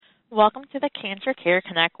Welcome to the Cancer Care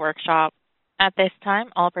Connect workshop. At this time,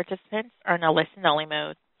 all participants are in a listen-only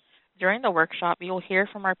mode. During the workshop, you will hear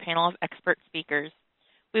from our panel of expert speakers.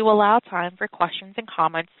 We will allow time for questions and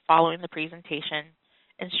comments following the presentation.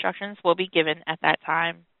 Instructions will be given at that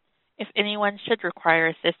time. If anyone should require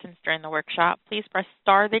assistance during the workshop, please press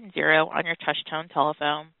star then 0 on your touch-tone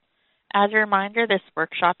telephone. As a reminder, this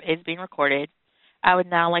workshop is being recorded. I would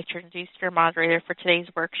now like to introduce your moderator for today's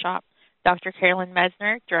workshop, Dr. Carolyn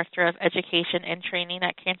Mesner, Director of Education and Training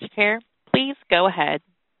at Cancer Care. Please go ahead.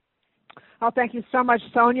 Oh, thank you so much,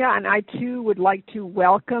 Sonia. And I, too, would like to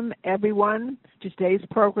welcome everyone to today's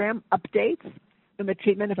program, Updates in the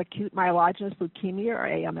Treatment of Acute Myelogenous Leukemia, or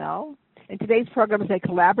AML. And today's program is a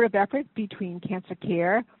collaborative effort between Cancer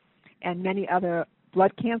Care and many other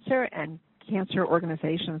blood cancer and cancer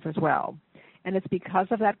organizations as well. And it's because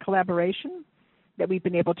of that collaboration that we've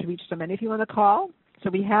been able to reach so many of you on the call. So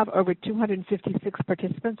we have over 256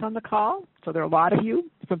 participants on the call. So there are a lot of you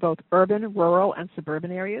from both urban, rural, and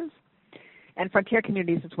suburban areas, and frontier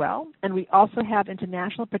communities as well. And we also have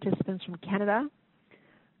international participants from Canada,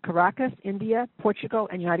 Caracas, India, Portugal,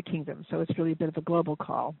 and United Kingdom. So it's really a bit of a global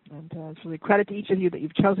call. And it's really a credit to each of you that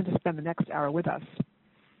you've chosen to spend the next hour with us.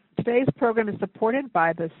 Today's program is supported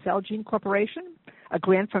by the Celgene Corporation, a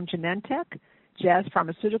grant from Genentech, Jazz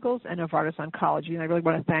Pharmaceuticals, and Novartis Oncology, and I really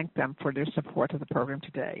want to thank them for their support of the program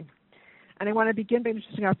today. And I want to begin by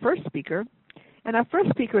introducing our first speaker. And our first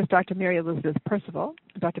speaker is Dr. Mary Elizabeth Percival.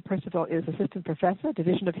 Dr. Percival is Assistant Professor,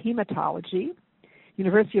 Division of Hematology,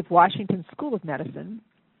 University of Washington School of Medicine,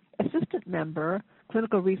 Assistant Member,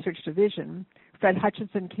 Clinical Research Division, Fred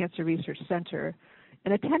Hutchinson Cancer Research Center,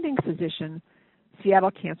 and Attending Physician,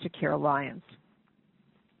 Seattle Cancer Care Alliance.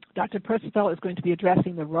 Dr. Percival is going to be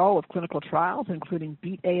addressing the role of clinical trials, including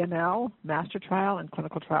BEAT AML, master trial, and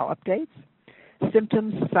clinical trial updates,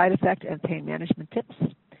 symptoms, side effect, and pain management tips,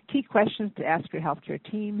 key questions to ask your healthcare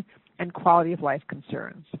team, and quality of life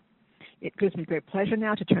concerns. It gives me great pleasure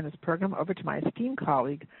now to turn this program over to my esteemed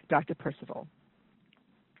colleague, Dr. Percival.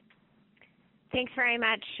 Thanks very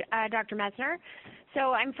much, Dr. Mesner.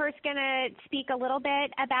 So I'm first going to speak a little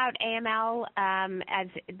bit about AML as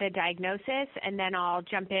the diagnosis, and then I'll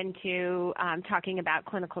jump into talking about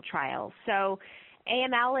clinical trials. So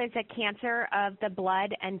AML is a cancer of the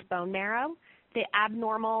blood and bone marrow. The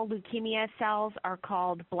abnormal leukemia cells are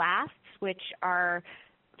called blasts, which are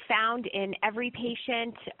found in every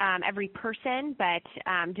patient, every person,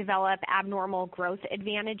 but develop abnormal growth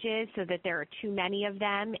advantages so that there are too many of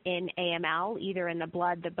them in AML, either in the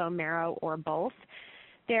blood, the bone marrow, or both.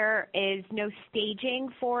 There is no staging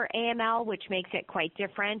for AML, which makes it quite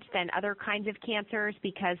different than other kinds of cancers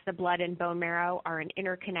because the blood and bone marrow are an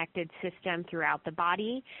interconnected system throughout the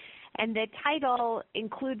body. And the title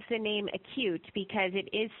includes the name acute because it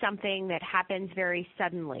is something that happens very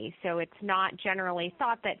suddenly. So it's not generally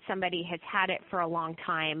thought that somebody has had it for a long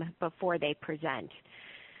time before they present.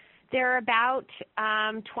 There are about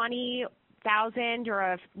 20,000 or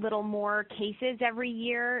a little more cases every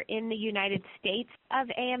year in the United States of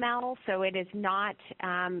AML, so it is not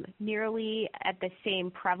nearly at the same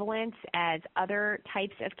prevalence as other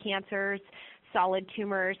types of cancers, solid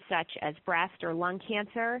tumors such as breast or lung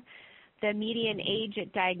cancer. The median age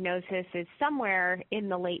at diagnosis is somewhere in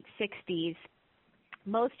the late 60s.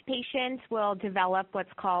 Most patients will develop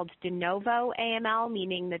what's called de novo AML,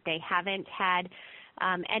 meaning that they haven't had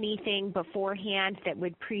anything beforehand that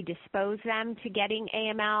would predispose them to getting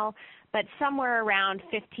AML, but somewhere around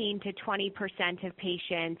 15 to 20% of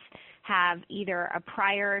patients have either a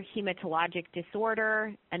prior hematologic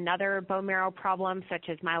disorder, another bone marrow problem such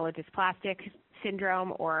as myelodysplastic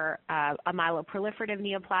syndrome or a myeloproliferative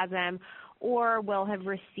neoplasm, or will have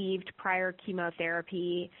received prior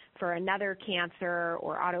chemotherapy for another cancer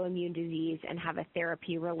or autoimmune disease and have a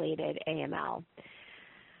therapy-related AML.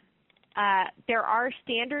 There are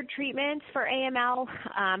standard treatments for AML,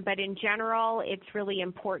 but in general, it's really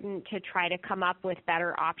important to try to come up with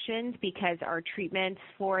better options because our treatments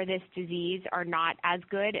for this disease are not as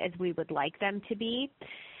good as we would like them to be.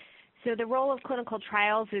 So the role of clinical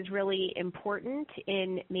trials is really important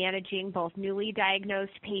in managing both newly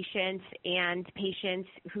diagnosed patients and patients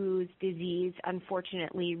whose disease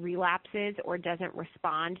unfortunately relapses or doesn't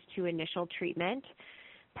respond to initial treatment.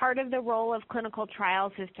 Part of the role of clinical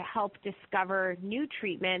trials is to help discover new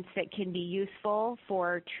treatments that can be useful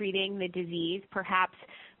for treating the disease, perhaps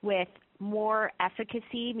with more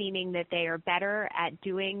efficacy, meaning that they are better at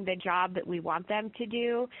doing the job that we want them to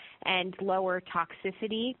do, and lower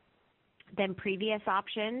toxicity than previous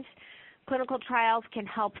options. Clinical trials can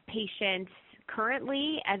help patients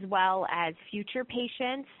currently as well as future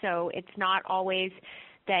patients, so it's not always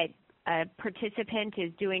that a participant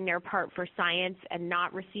is doing their part for science and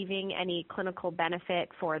not receiving any clinical benefit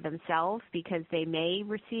for themselves because they may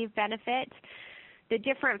receive benefit. The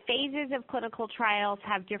different phases of clinical trials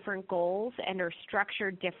have different goals and are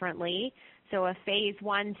structured differently. So a phase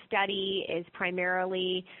 1 study is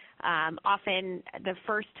primarily often the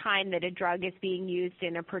first time that a drug is being used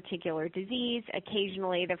in a particular disease.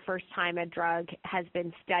 Occasionally the first time a drug has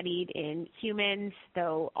been studied in humans,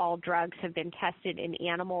 though all drugs have been tested in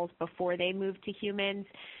animals before they move to humans.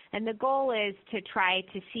 And the goal is to try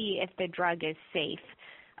to see if the drug is safe.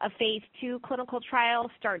 A phase 2 clinical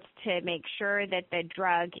trial starts to make sure that the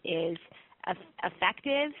drug is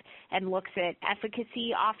effective and looks at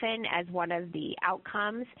efficacy often as one of the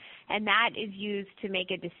outcomes, and that is used to make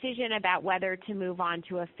a decision about whether to move on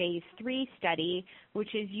to a phase 3 study,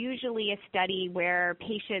 which is usually a study where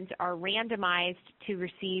patients are randomized to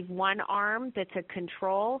receive one arm that's a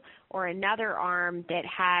control or another arm that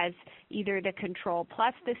has either the control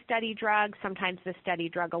plus the study drug, sometimes the study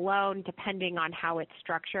drug alone, depending on how it's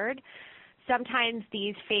structured. Sometimes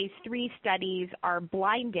these phase 3 studies are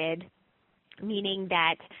blinded, meaning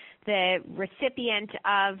that the recipient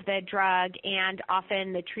of the drug and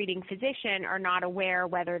often the treating physician are not aware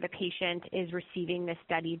whether the patient is receiving the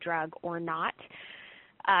study drug or not.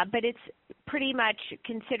 But it's pretty much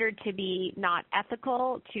considered to be not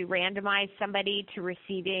ethical to randomize somebody to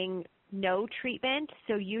receiving no treatment.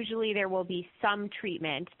 So usually there will be some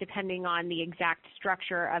treatment depending on the exact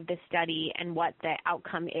structure of the study and what the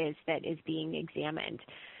outcome is that is being examined.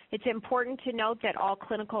 It's important to note that all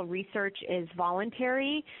clinical research is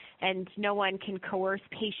voluntary and no one can coerce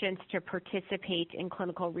patients to participate in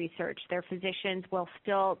clinical research. Their physicians will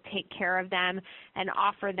still take care of them and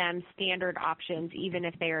offer them standard options even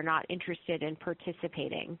if they are not interested in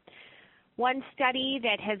participating. One study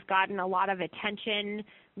that has gotten a lot of attention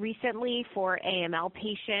recently for AML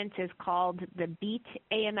patients is called the BEAT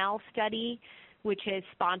AML study, which is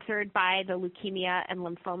sponsored by the Leukemia and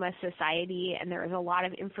Lymphoma Society, and there is a lot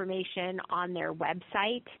of information on their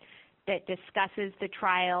website that discusses the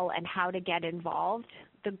trial and how to get involved.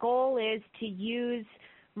 The goal is to use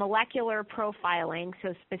molecular profiling,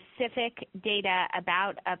 so specific data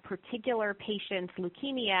about a particular patient's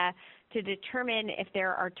leukemia, to determine if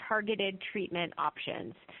there are targeted treatment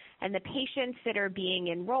options. And the patients that are being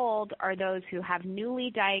enrolled are those who have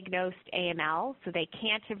newly diagnosed AML, so they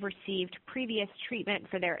can't have received previous treatment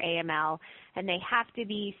for their AML, and they have to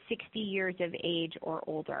be 60 years of age or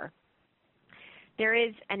older. There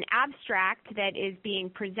is an abstract that is being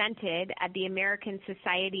presented at the American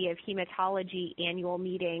Society of Hematology annual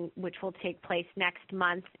meeting, which will take place next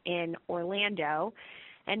month in Orlando.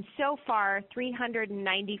 And so far,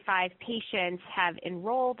 395 patients have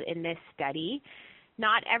enrolled in this study.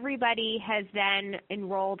 Not everybody has then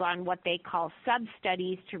enrolled on what they call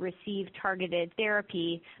sub-studies to receive targeted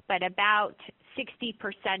therapy, but about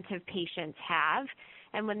 60% of patients have.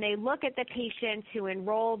 And when they look at the patients who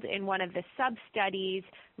enrolled in one of the sub-studies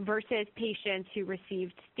versus patients who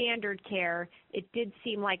received standard care, it did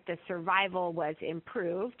seem like the survival was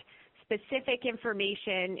improved. Specific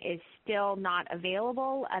information is still not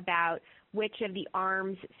available about which of the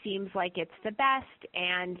arms seems like it's the best,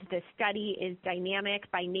 and the study is dynamic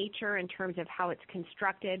by nature in terms of how it's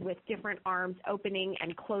constructed with different arms opening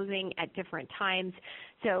and closing at different times.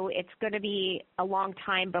 So it's going to be a long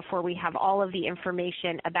time before we have all of the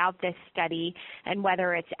information about this study and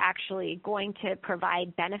whether it's actually going to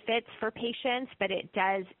provide benefits for patients, but it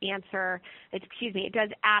does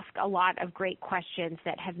ask a lot of great questions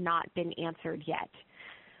that have not been answered yet.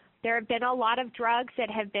 There have been a lot of drugs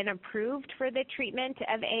that have been approved for the treatment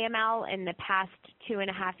of AML in the past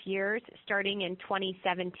 2.5 years. Starting in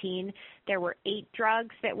 2017, there were 8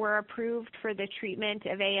 drugs that were approved for the treatment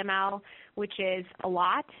of AML, which is a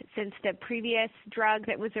lot since the previous drug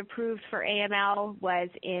that was approved for AML was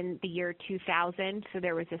in the year 2000, so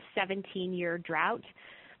there was a 17-year drought.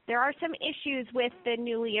 There are some issues with the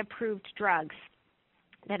newly approved drugs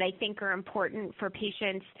that I think are important for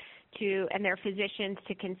patients and their physicians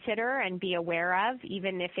to consider and be aware of,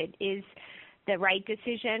 even if it is the right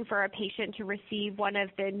decision for a patient to receive one of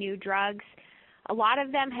the new drugs. A lot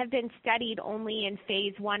of them have been studied only in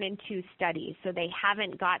phase 1 and 2 studies, so they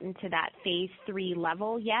haven't gotten to that phase 3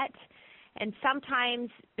 level yet. And sometimes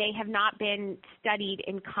they have not been studied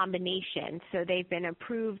in combination, so they've been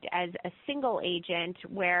approved as a single agent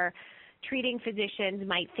where treating physicians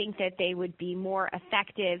might think that they would be more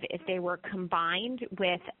effective if they were combined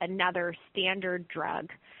with another standard drug.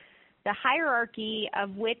 The hierarchy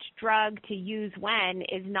of which drug to use when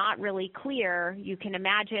is not really clear. You can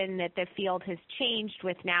imagine that the field has changed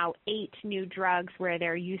with now 8 new drugs where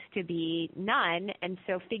there used to be none, and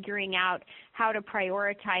so figuring out how to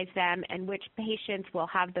prioritize them and which patients will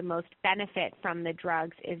have the most benefit from the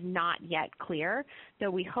drugs is not yet clear, though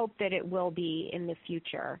we hope that it will be in the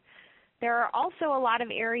future. There are also a lot of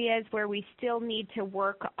areas where we still need to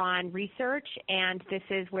work on research, and this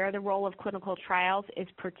is where the role of clinical trials is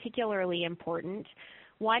particularly important.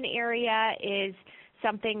 One area is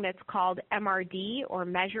something that's called MRD, or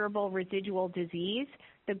measurable residual disease.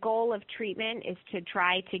 The goal of treatment is to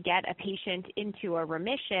try to get a patient into a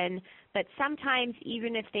remission, but sometimes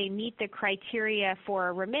even if they meet the criteria for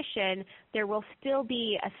a remission, there will still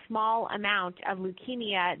be a small amount of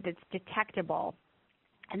leukemia that's detectable.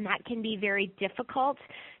 And that can be very difficult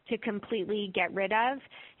to completely get rid of.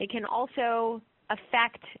 It can also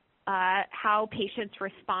affect how patients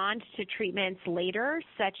respond to treatments later,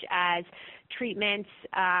 such as treatments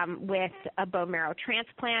with a bone marrow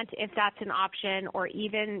transplant, if that's an option, or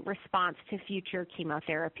even response to future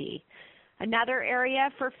chemotherapy. Another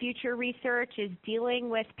area for future research is dealing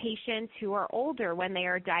with patients who are older when they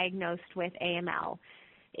are diagnosed with AML.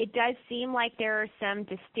 It does seem like there are some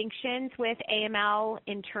distinctions with AML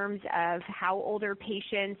in terms of how older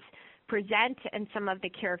patients present and some of the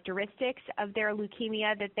characteristics of their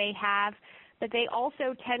leukemia that they have, but they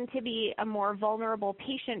also tend to be a more vulnerable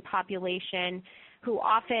patient population who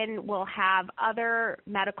often will have other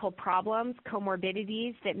medical problems,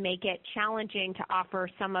 comorbidities, that make it challenging to offer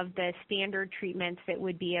some of the standard treatments that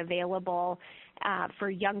would be available for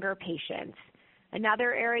younger patients.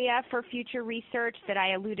 Another area for future research that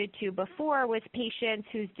I alluded to before was patients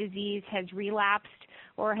whose disease has relapsed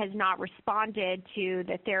or has not responded to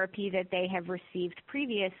the therapy that they have received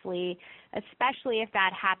previously, especially if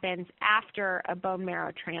that happens after a bone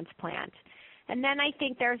marrow transplant. And then I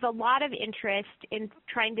think there's a lot of interest in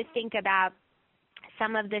trying to think about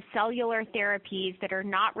some of the cellular therapies that are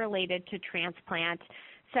not related to transplant,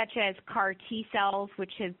 such as CAR T cells,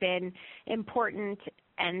 which have been important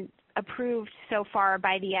and approved so far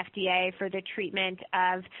by the FDA for the treatment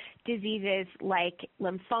of diseases like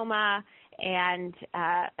lymphoma and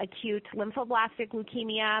acute lymphoblastic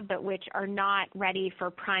leukemia, but which are not ready for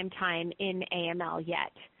prime time in AML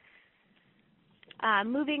yet.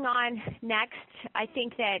 Moving on next, I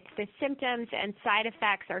think that the symptoms and side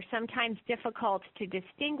effects are sometimes difficult to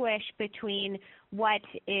distinguish between what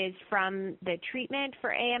is from the treatment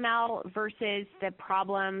for AML versus the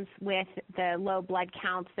problems with the low blood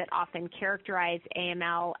counts that often characterize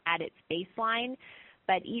AML at its baseline.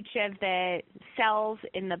 But each of the cells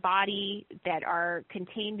in the body that are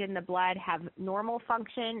contained in the blood have normal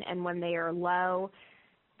function, and when they are low,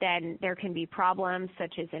 then there can be problems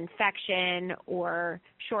such as infection or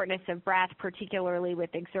shortness of breath, particularly with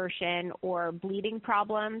exertion, or bleeding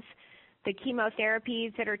problems. The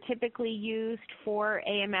chemotherapies that are typically used for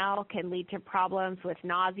AML can lead to problems with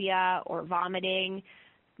nausea or vomiting,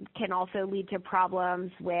 can also lead to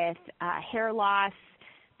problems with hair loss.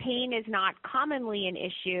 Pain is not commonly an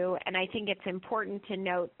issue, and I think it's important to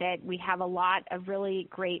note that we have a lot of really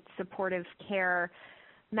great supportive care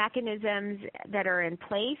mechanisms that are in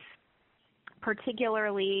place.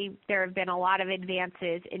 Particularly, there have been a lot of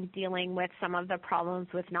advances in dealing with some of the problems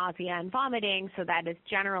with nausea and vomiting, so that is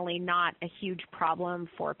generally not a huge problem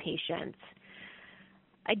for patients.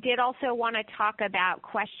 I did also want to talk about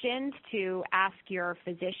questions to ask your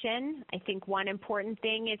physician. I think one important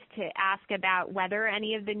thing is to ask about whether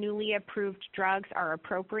any of the newly approved drugs are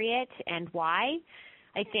appropriate and why.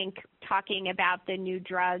 I think talking about the new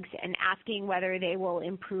drugs and asking whether they will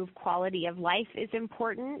improve quality of life is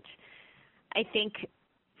important. I think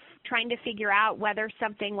trying to figure out whether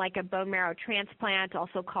something like a bone marrow transplant,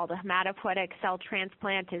 also called a hematopoietic cell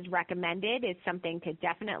transplant, is recommended is something to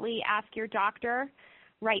definitely ask your doctor.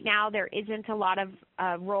 Right now, there isn't a lot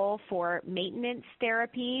of role for maintenance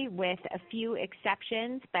therapy, with a few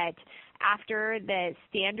exceptions, but after the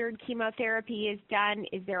standard chemotherapy is done,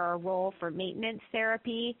 is there a role for maintenance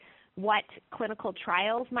therapy? What clinical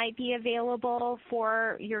trials might be available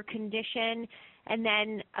for your condition? And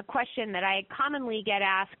then a question that I commonly get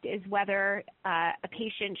asked is whether a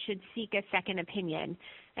patient should seek a second opinion.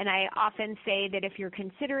 And I often say that if you're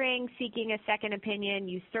considering seeking a second opinion,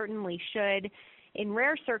 you certainly should. In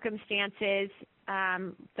rare circumstances,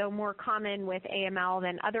 though more common with AML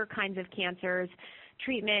than other kinds of cancers,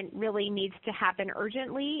 treatment really needs to happen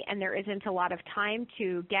urgently, and there isn't a lot of time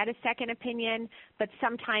to get a second opinion, but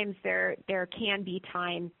sometimes there can be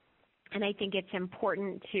time And I think it's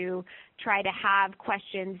important to try to have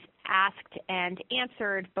questions asked and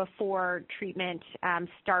answered before treatment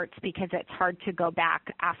starts, because it's hard to go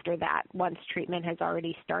back after that once treatment has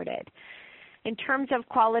already started. In terms of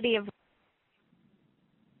quality of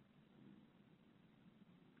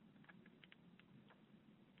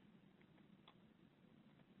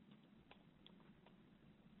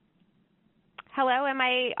Hello, am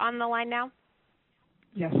I on the line now?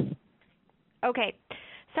 Yes. Okay.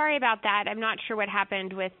 Sorry about that. I'm not sure what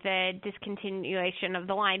happened with the discontinuation of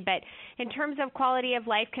the line, but in terms of quality of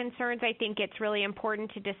life concerns, I think it's really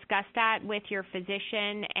important to discuss that with your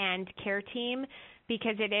physician and care team,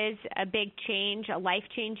 because it is a big change, a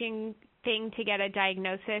life-changing thing to get a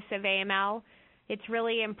diagnosis of AML. It's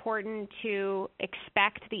really important to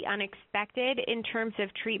expect the unexpected in terms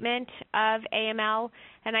of treatment of AML,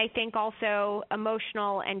 and I think also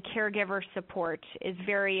emotional and caregiver support is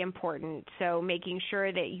very important. So making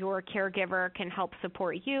sure that your caregiver can help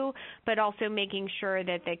support you, but also making sure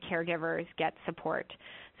that the caregivers get support.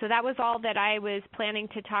 So that was all that I was planning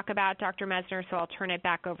to talk about, Dr. Messner, so I'll turn it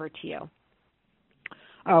back over to you.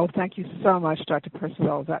 Oh, thank you so much, Dr.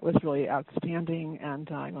 Percival. That was really outstanding, and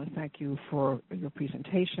I want to thank you for your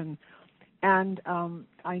presentation. And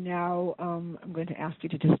I now I'm going to ask you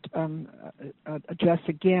to just address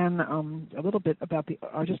again a little bit about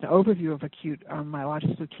just an overview of acute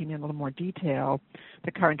myelogenous leukemia in a little more detail,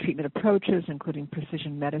 the current treatment approaches, including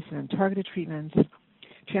precision medicine and targeted treatments,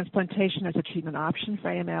 transplantation as a treatment option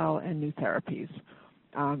for AML, and new therapies.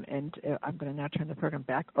 I'm going to now turn the program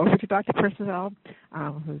back over to Dr. Percival,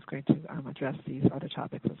 who's going to address these other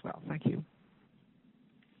topics as well. Thank you.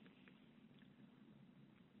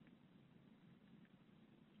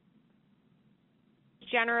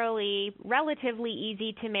 Generally relatively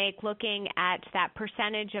easy to make, looking at that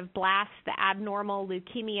percentage of blasts, the abnormal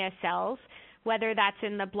leukemia cells, whether that's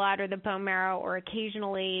in the blood or the bone marrow or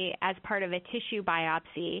occasionally as part of a tissue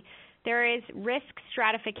biopsy. There is risk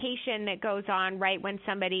stratification that goes on right when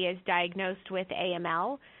somebody is diagnosed with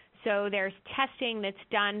AML. So there's testing that's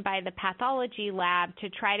done by the pathology lab to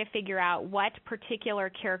try to figure out what particular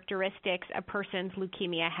characteristics a person's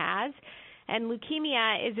leukemia has. And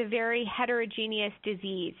leukemia is a very heterogeneous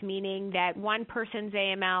disease, meaning that one person's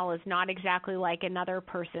AML is not exactly like another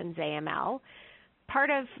person's AML. Part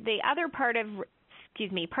of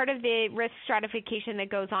the risk stratification that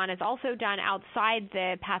goes on is also done outside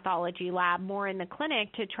the pathology lab, more in the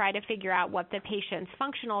clinic, to try to figure out what the patient's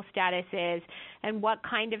functional status is and what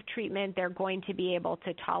kind of treatment they're going to be able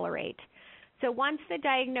to tolerate. So once the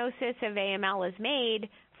diagnosis of AML is made,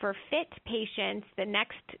 for fit patients, the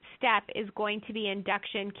next step is going to be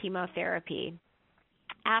induction chemotherapy.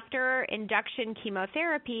 After induction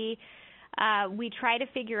chemotherapy, we try to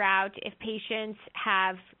figure out if patients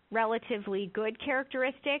have relatively good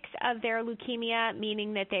characteristics of their leukemia,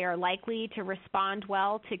 meaning that they are likely to respond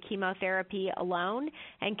well to chemotherapy alone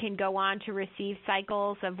and can go on to receive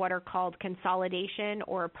cycles of what are called consolidation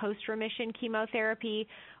or post-remission chemotherapy,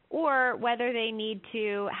 or whether they need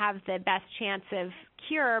to have the best chance of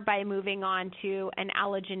cure by moving on to an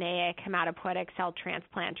allogeneic hematopoietic cell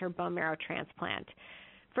transplant or bone marrow transplant.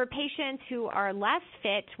 For patients who are less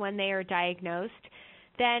fit when they are diagnosed,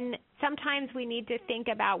 then sometimes we need to think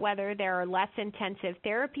about whether there are less intensive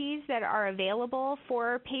therapies that are available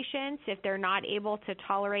for patients if they're not able to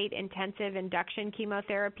tolerate intensive induction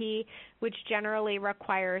chemotherapy, which generally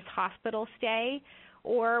requires hospital stay,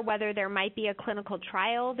 or whether there might be a clinical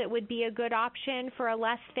trial that would be a good option for a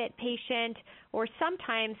less fit patient, or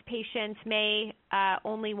sometimes patients may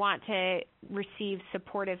only want to receive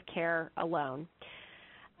supportive care alone.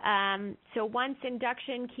 So once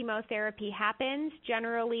induction chemotherapy happens,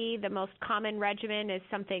 generally the most common regimen is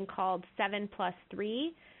something called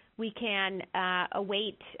 7+3. We can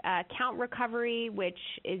await count recovery, which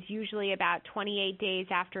is usually about 28 days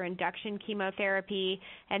after induction chemotherapy,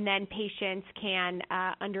 and then patients can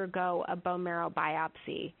undergo a bone marrow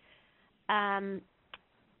biopsy. An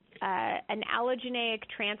allogeneic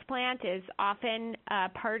transplant is often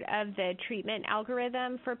part of the treatment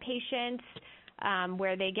algorithm for patients,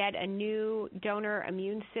 where they get a new donor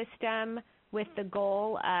immune system with the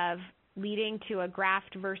goal of leading to a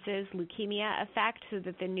graft versus leukemia effect, so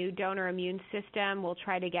that the new donor immune system will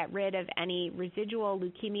try to get rid of any residual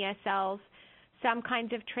leukemia cells. Some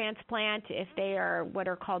kinds of transplant, if they are what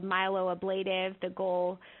are called myeloablative, the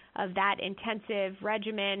goal of that intensive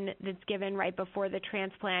regimen that's given right before the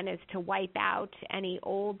transplant is to wipe out any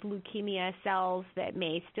old leukemia cells that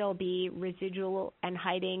may still be residual and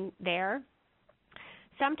hiding there.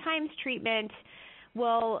 Sometimes treatment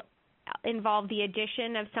will involve the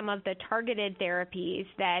addition of some of the targeted therapies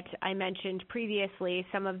that I mentioned previously,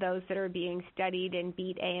 some of those that are being studied in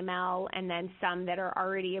Beat AML, and then some that are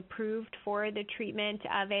already approved for the treatment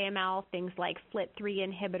of AML, things like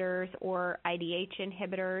FLT3 inhibitors or IDH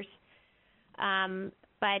inhibitors.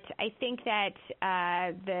 But I think that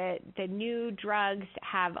the new drugs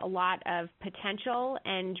have a lot of potential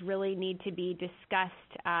and really need to be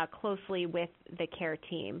discussed closely with the care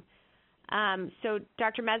team. So,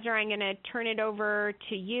 Dr. Messner, I'm going to turn it over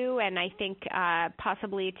to you, and I think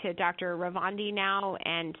possibly to Dr. Ravandi now,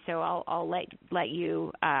 and so I'll let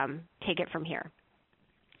you take it from here.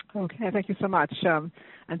 Okay, thank you so much, and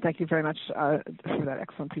thank you very much for that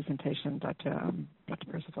excellent presentation, Dr.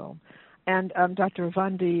 Percival. And Dr.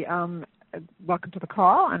 Ravandi, welcome to the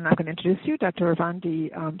call, and I'm going to introduce you. Dr.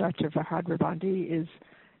 Ravandi, Dr. Fahad Ravandi is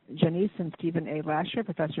Janice and Stephen A. Lasher,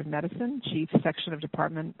 Professor of Medicine, Chief Section of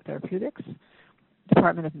Department of Therapeutics,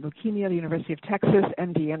 Department of Leukemia, the University of Texas,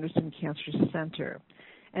 MD Anderson Cancer Center.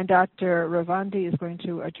 And Dr. Ravandi is going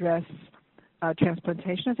to address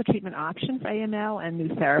transplantation as a treatment option for AML and new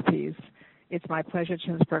therapies. It's my pleasure to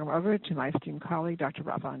turn this program over to my esteemed colleague, Dr.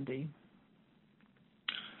 Ravandi.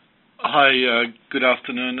 Hi, good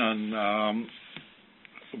afternoon, and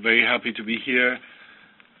very happy to be here.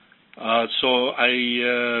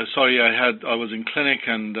 Sorry, I was in clinic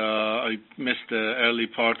and I missed the early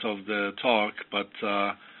part of the talk, but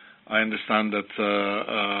I understand that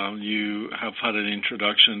you have had an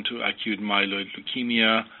introduction to acute myeloid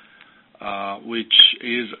leukemia, which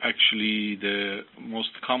is actually the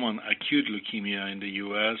most common acute leukemia in the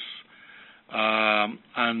U.S.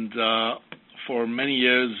 For many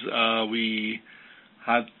years, we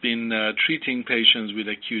had been treating patients with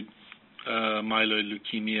acute myeloid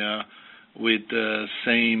leukemia with the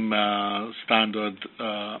same standard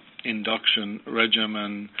induction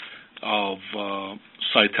regimen of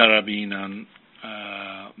cytarabine and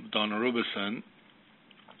daunorubicin.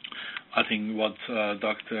 I think what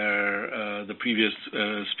the previous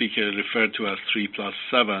speaker referred to as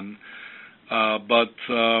 3+7. But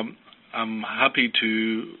I'm happy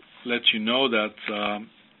to let you know that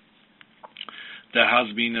there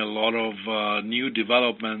has been a lot of new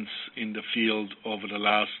developments in the field over the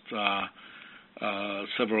last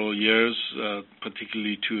several years,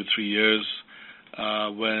 particularly 2 or 3 years,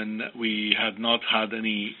 when we had not had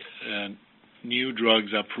any new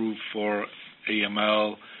drugs approved for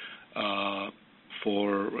AML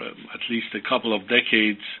for at least a couple of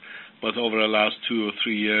decades. But over the last 2 or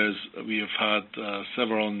 3 years, we have had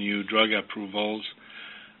several new drug approvals.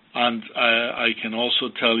 And I can also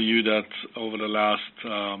tell you that over the last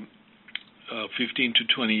 15 to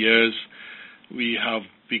 20 years, we have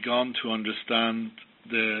begun to understand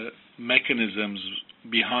the mechanisms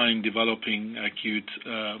behind developing acute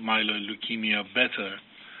myeloid leukemia better.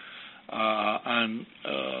 And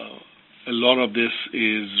a lot of this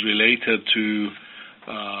is related to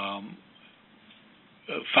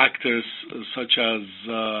factors such as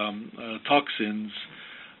toxins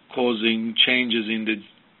causing changes in the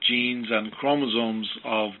genes and chromosomes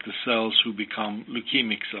of the cells who become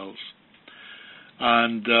leukemic cells.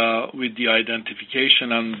 And with the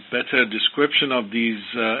identification and better description of these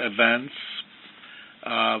events,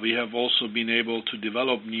 we have also been able to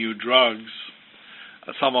develop new drugs,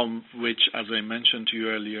 some of which, as I mentioned to you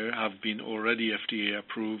earlier, have been already FDA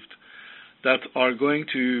approved, that are going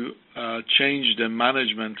to change the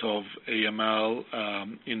management of AML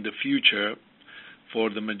in the future for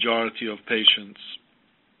the majority of patients.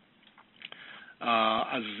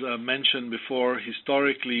 As mentioned before,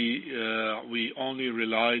 historically, we only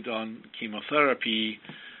relied on chemotherapy,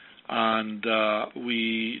 and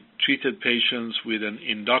we treated patients with an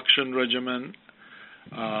induction regimen,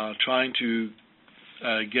 trying to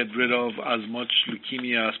get rid of as much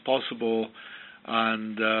leukemia as possible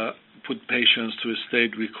and put patients to a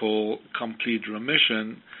state we call complete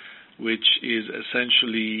remission, which is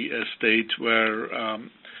essentially a state where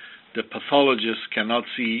the pathologist cannot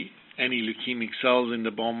see any leukemic cells in the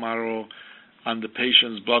bone marrow, and the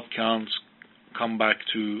patient's blood counts come back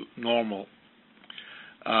to normal.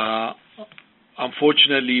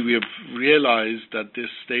 Unfortunately, we have realized that this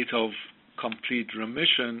state of complete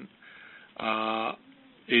remission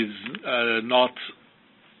is not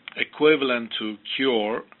equivalent to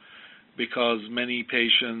cure, because many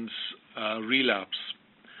patients relapse.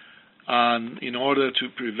 And in order to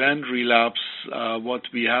prevent relapse, what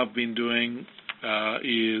we have been doing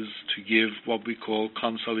is to give what we call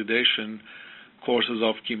consolidation courses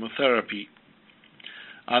of chemotherapy.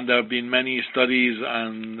 And there have been many studies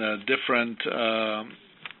and different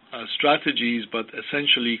strategies, but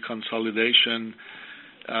essentially consolidation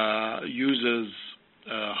uses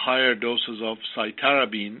higher doses of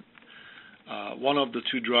cytarabine, one of the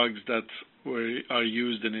two drugs that are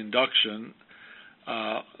used in induction,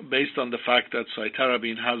 based on the fact that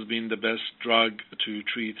cytarabine has been the best drug to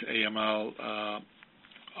treat AML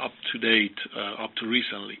up to date, up to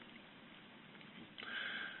recently.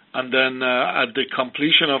 And then at the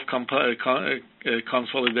completion of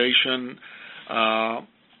consolidation,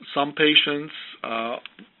 some patients are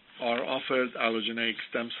offered allogeneic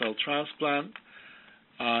stem cell transplant,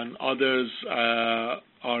 and others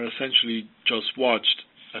are essentially just watched.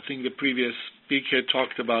 I think the previous speaker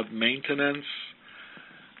talked about maintenance,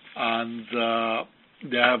 and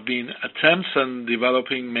there have been attempts on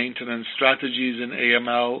developing maintenance strategies in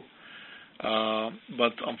AML,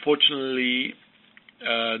 but unfortunately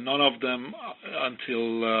none of them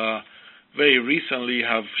until very recently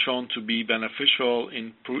have shown to be beneficial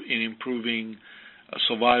in improving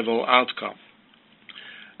survival outcome.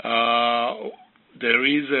 There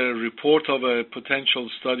is a report of a potential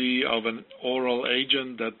study of an oral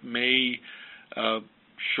agent that may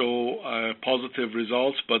show positive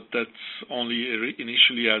results, but that's only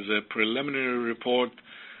initially as a preliminary report,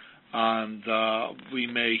 and we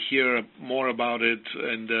may hear more about it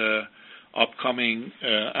in the upcoming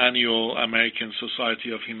annual American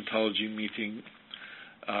Society of Hematology meeting.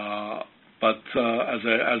 But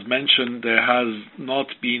as mentioned, there has not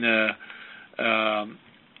been a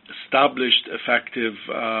established effective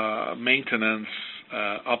maintenance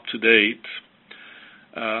up to date.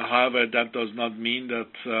 However, that does not mean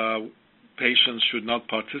that patients should not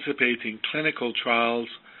participate in clinical trials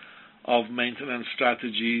of maintenance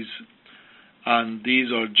strategies, and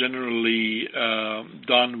these are generally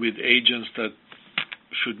done with agents that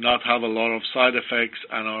should not have a lot of side effects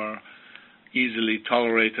and are easily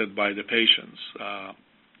tolerated by the patients.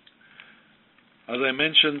 As I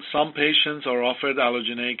mentioned, some patients are offered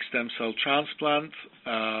allogeneic stem cell transplant,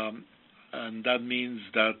 and that means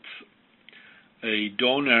that a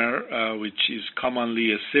donor, which is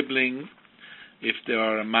commonly a sibling, if they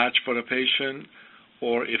are a match for the patient,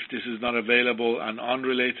 or if this is not available, an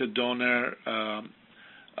unrelated donor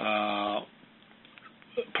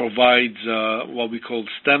provides what we call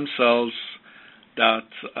stem cells that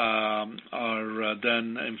are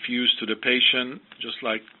then infused to the patient,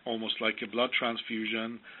 almost like a blood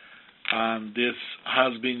transfusion, and this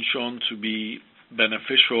has been shown to be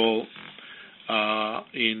beneficial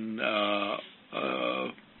in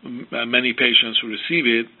many patients who receive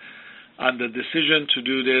it. And the decision to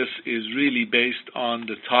do this is really based on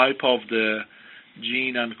the type of the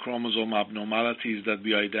gene and chromosome abnormalities that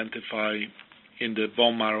we identify in the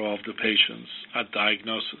bone marrow of the patients at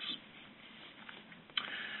diagnosis.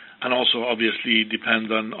 And also, obviously,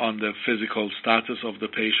 depends on the physical status of the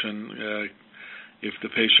patient. If the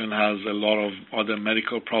patient has a lot of other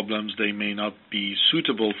medical problems, they may not be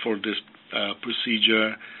suitable for this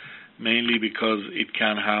procedure, mainly because it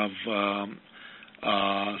can have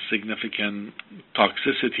significant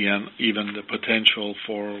toxicity and even the potential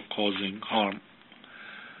for causing harm.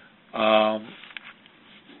 As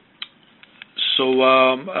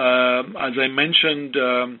I mentioned,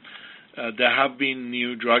 there have been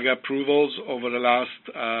new drug approvals over the last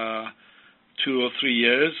 2 or 3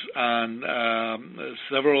 years, and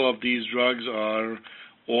several of these drugs are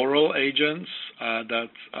oral agents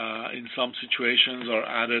that in some situations are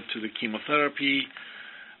added to the chemotherapy.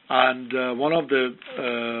 And one of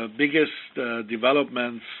the biggest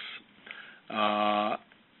developments,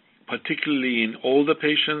 particularly in older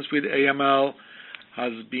patients with AML,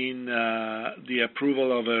 has been the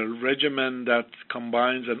approval of a regimen that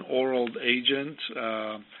combines an oral agent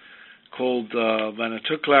called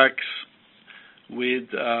venetoclax with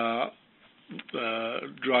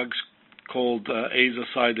drugs called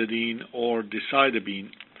azacitidine or decitabine,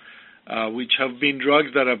 which have been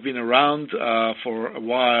drugs that have been around for a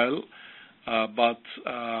while, but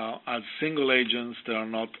as single agents they are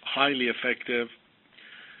not highly effective.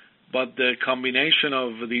 But the combination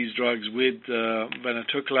of these drugs with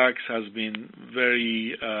venetoclax has been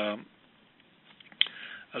very,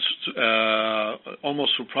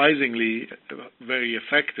 almost surprisingly, very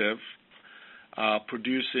effective,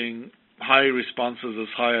 producing high responses as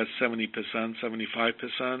high as 70%,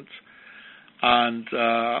 75%. And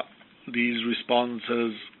these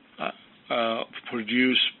responses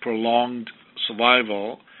produce prolonged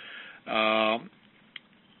survival.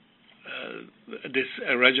 This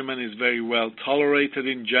regimen is very well tolerated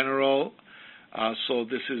in general, so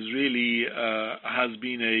this is really has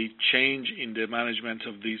been a change in the management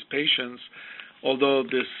of these patients, although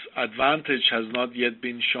this advantage has not yet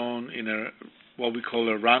been shown in what we call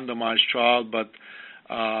a randomized trial. But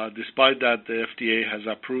despite that, the FDA has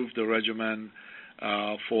approved the regimen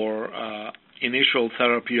for initial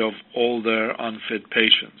therapy of older, unfit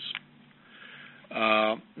patients.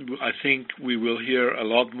 I think we will hear a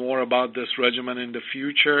lot more about this regimen in the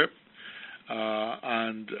future,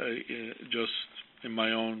 and just in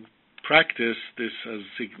my own practice, this has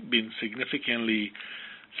been significantly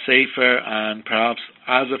safer and perhaps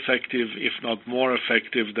as effective, if not more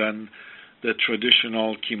effective, than the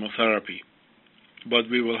traditional chemotherapy. But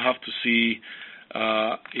we will have to see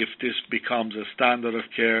if this becomes a standard of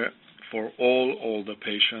care for all older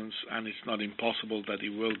patients, and it's not impossible that it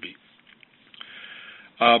will be.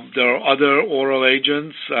 There are other oral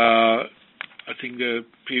agents. I think the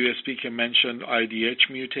previous speaker mentioned IDH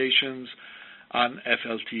mutations and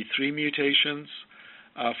FLT3 mutations,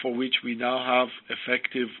 for which we now have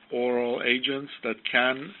effective oral agents that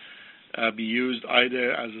can be used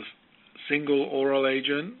either as a single oral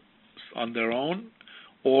agent on their own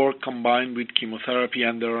or combined with chemotherapy,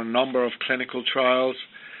 and there are a number of clinical trials.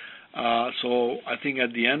 So I think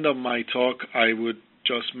at the end of my talk, I would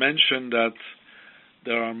just mention that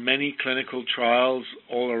there are many clinical trials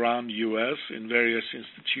all around the U.S. in various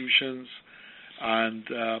institutions, and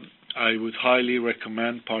I would highly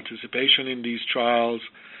recommend participation in these trials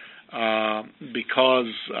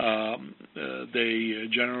because they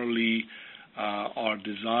generally are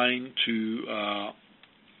designed to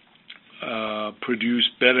produce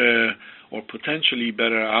better or potentially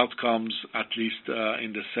better outcomes, at least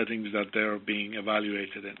in the settings that they're being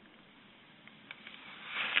evaluated in.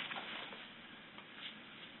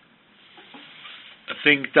 I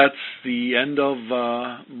think that's the end of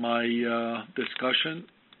my discussion.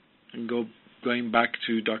 And going back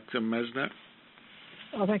to Dr. Messner.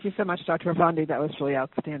 Well, thank you so much, Dr. Affandi. That was really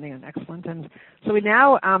outstanding and excellent. And so we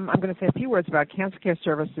now, I'm going to say a few words about cancer care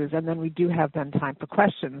services, and then we do have then time for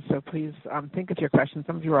questions. So please think of your questions.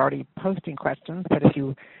 Some of you are already posting questions, but if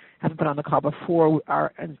you haven't been on the call before,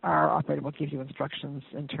 our operator will give you instructions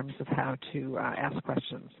in terms of how to ask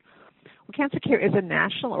questions. Well, Cancer Care is a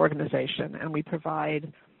national organization, and we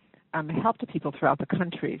provide help to people throughout the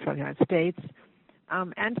country, throughout the United States.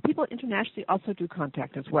 And people internationally also do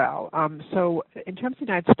contact as well. So in terms of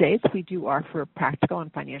the United States, we do offer practical and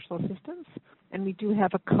financial assistance, and we do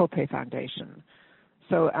have a copay foundation.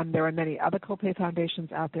 So there are many other copay foundations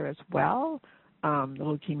out there as well. The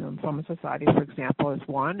Leukemia Lymphoma Society, for example, is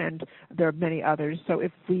one, and there are many others. So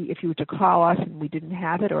if you were to call us and we didn't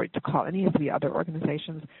have it, or to call any of the other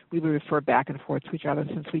organizations, we would refer back and forth to each other,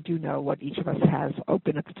 since we do know what each of us has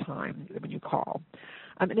open at the time when you call.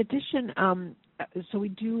 In addition, so we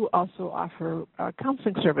do also offer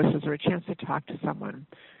counseling services, or a chance to talk to someone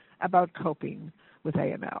about coping with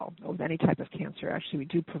AML or with any type of cancer. Actually, we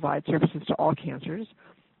do provide services to all cancers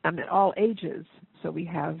at all ages. So we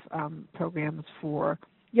have programs for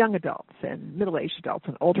young adults and middle-aged adults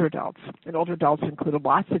and older adults. And older adults include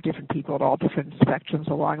lots of different people at all different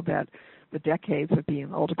spectrums along the decades of being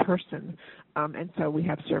an older person. And so we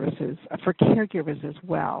have services for caregivers as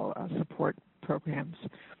well, support programs.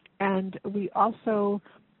 And we also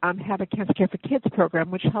have a Cancer Care for Kids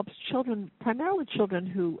program, which helps children, primarily children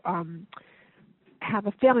who have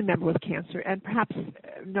a family member with cancer, and perhaps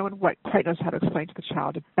no one quite knows how to explain to the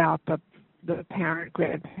child about the parent,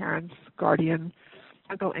 grandparents, guardian,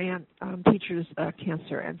 uncle, aunt, teacher's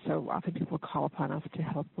cancer. And so often people call upon us to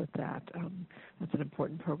help with that. That's an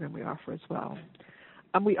important program we offer as well.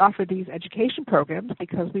 We offer these education programs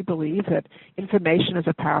because we believe that information is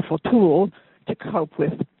a powerful tool to cope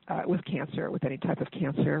with cancer, with any type of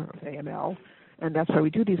cancer, with AML. And that's why we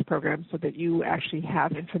do these programs, so that you actually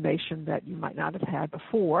have information that you might not have had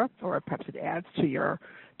before, or perhaps it adds to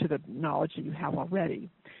the knowledge that you have already.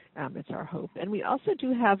 It's our hope. And we also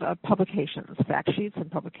do have publications, fact sheets and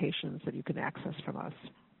publications that you can access from us.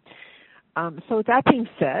 So with that being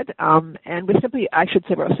said, and we're simply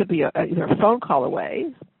either a phone call away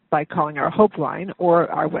by calling our Hope line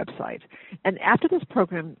or our website. And after this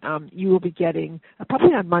program, you will be getting, probably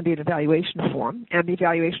on Monday, an evaluation form. And the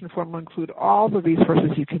evaluation form will include all the resources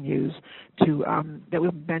you can use that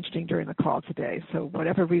we've been mentioning during the call today. So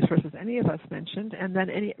whatever resources any of us mentioned, and then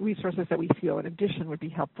any resources that we feel in addition would be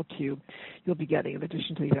helpful to you, you'll be getting in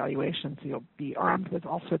addition to the evaluation. So you'll be armed with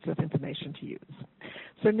all sorts of information to use.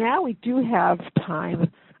 So now we do have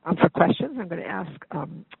time for questions. I'm going to ask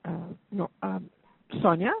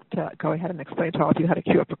Sonia to go ahead and explain to all of you how to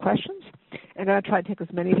queue up for questions. And I'm going to try to take as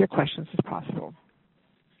many of your questions as possible.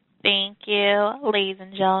 Thank you. Ladies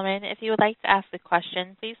and gentlemen, if you would like to ask a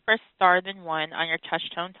question, please press star then 1 on your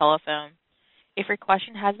touch-tone telephone. If your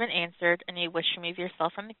question has been answered and you wish to remove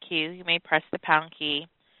yourself from the queue, you may press the pound key.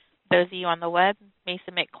 Those of you on the web may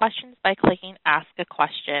submit questions by clicking Ask a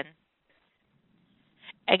Question.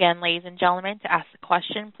 Again, ladies and gentlemen, to ask a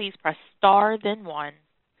question, please press star, then 1.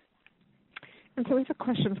 And so we have a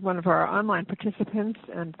question from one of our online participants,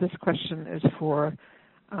 and this question is for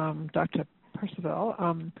Dr. Percival.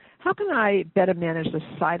 How can I better manage the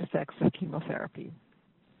side effects of chemotherapy?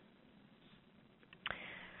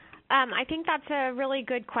 I think that's a really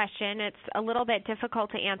good question. It's a little bit difficult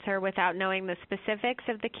to answer without knowing the specifics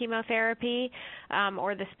of the chemotherapy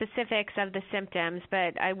or the specifics of the symptoms,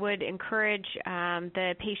 but I would encourage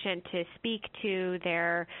the patient to speak to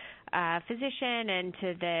their physician and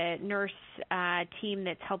to the nurse team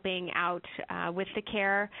that's helping out with the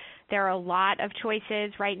care. There are a lot of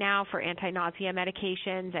choices right now for anti-nausea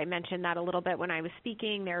medications. I mentioned that a little bit when I was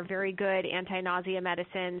speaking. They're very good anti-nausea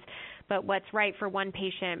medicines, but what's right for one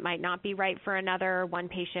patient might not be right for another. One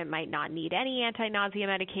patient might not need any anti-nausea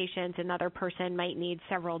medications. Another person might need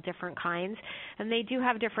several different kinds, and they do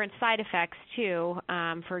have different side effects too.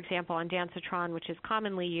 For example, ondansetron, which is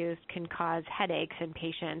commonly used, can cause headaches in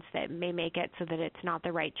patients that may make it so that it's not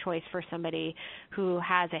the right choice for somebody who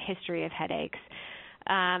has a history of headaches.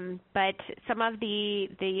 But some of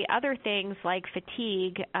the other things like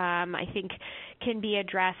fatigue, I think, can be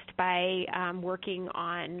addressed by working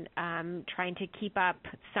on trying to keep up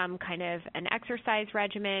some kind of an exercise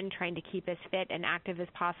regimen, trying to keep as fit and active as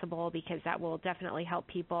possible, because that will definitely help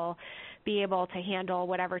people be able to handle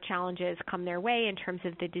whatever challenges come their way in terms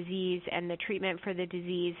of the disease and the treatment for the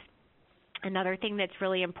disease. Another thing that's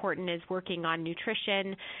really important is working on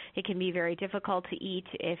nutrition. It can be very difficult to eat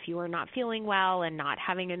if you are not feeling well and not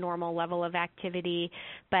having a normal level of activity,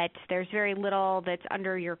 but there's very little that's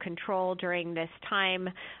under your control during this time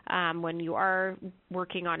when you are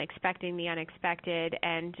working on expecting the unexpected,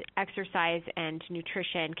 and exercise and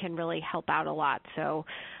nutrition can really help out a lot. So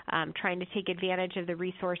trying to take advantage of the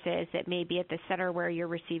resources that may be at the center where you're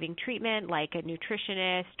receiving treatment, like a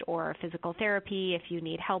nutritionist or physical therapy if you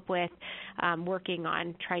need help with. Working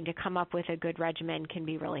on trying to come up with a good regimen can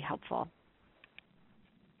be really helpful.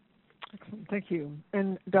 Excellent. Thank you.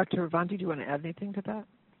 And Dr. Ravandi, do you want to add anything to that?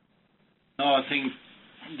 No, I think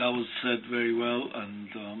that was said very well, and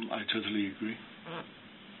I totally agree.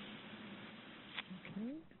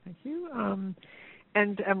 Okay, thank you.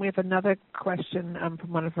 And we have another question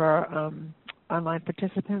from one of our online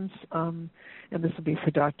participants, and this will be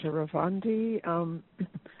for Dr. Ravandi.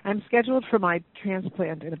 I'm scheduled for my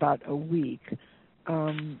transplant in about a week.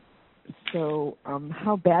 So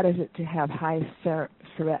how bad is it to have high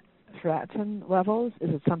ferritin levels? Is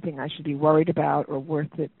it something I should be worried about, or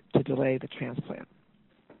worth it to delay the transplant?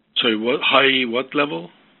 Sorry, what level?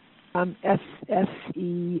 SERRATIN.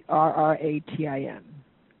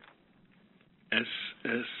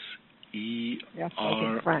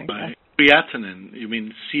 SSERRATIN. Creatinine. You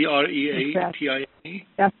mean CREATINE?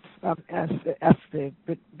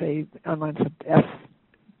 They online said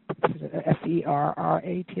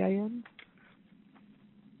SERRATIN.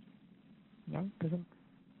 No, doesn't.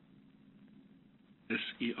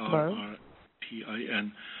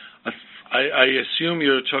 SERRATIN. I assume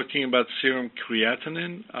you're talking about serum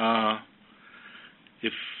creatinine.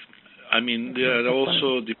 They're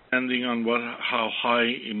also depending on how high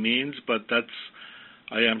it means, but that's,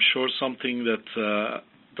 I am sure, something that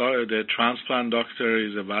the transplant doctor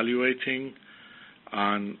is evaluating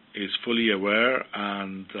and is fully aware,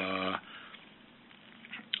 and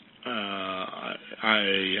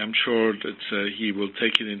I am sure that he will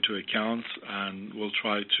take it into account and will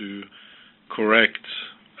try to correct,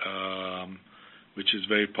 which is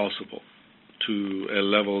very possible, to a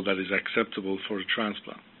level that is acceptable for a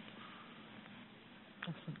transplant.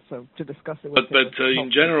 So to discuss it with But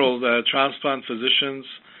in general, the transplant physicians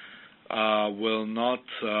will not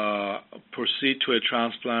proceed to a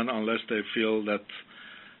transplant unless they feel that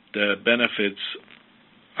the benefits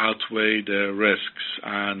outweigh the risks.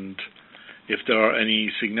 And if there are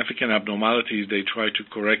any significant abnormalities, they try to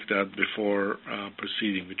correct that before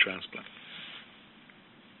proceeding with transplant.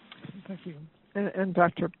 Thank you. And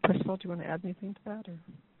Dr. Percival, do you want to add anything to that? Or?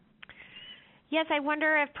 Yes, I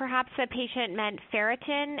wonder if perhaps the patient meant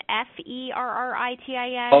ferritin,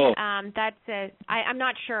 FERRITIN. Oh. I'm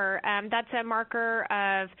not sure. That's a marker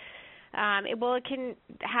of, it can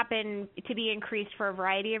happen to be increased for a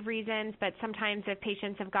variety of reasons, but sometimes if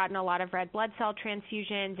patients have gotten a lot of red blood cell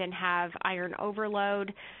transfusions and have iron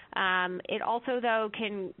overload, it also, though,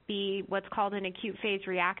 can be what's called an acute phase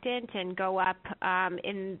reactant and go up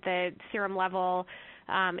in the serum level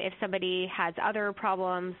if somebody has other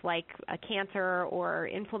problems like a cancer or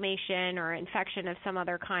inflammation or infection of some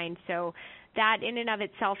other kind. So that in and of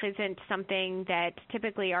itself isn't something that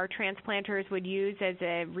typically our transplanters would use as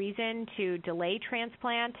a reason to delay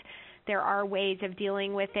transplant. There are ways of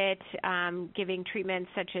dealing with it, giving treatments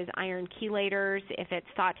such as iron chelators if it's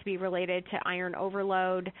thought to be related to iron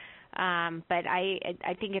overload. But I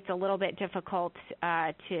think it's a little bit difficult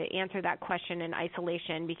to answer that question in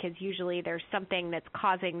isolation because usually there's something that's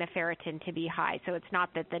causing the ferritin to be high. So it's not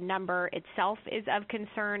that the number itself is of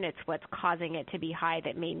concern, it's what's causing it to be high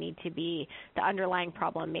that may need to be, the underlying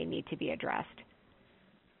problem may need to be addressed.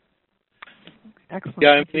 Excellent. Yeah,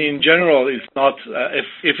 I mean, in general, it's not,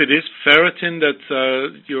 if it is ferritin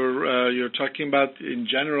that you're talking about, in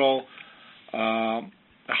general,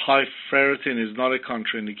 high ferritin is not a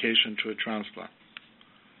contraindication to a transplant.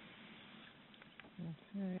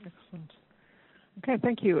 Okay, excellent. Okay,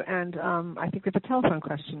 thank you. And I think we have a telephone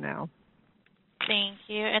question now. Thank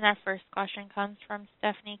you. And our first question comes from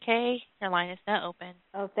Stephanie K. Your line is now open.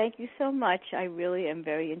 Oh, thank you so much. I really am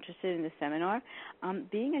very interested in the seminar.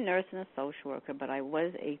 Being a nurse and a social worker, but I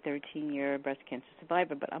was a 13-year breast cancer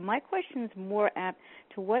survivor. But my question is more apt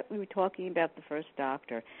to what we were talking about the first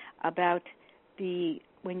doctor, about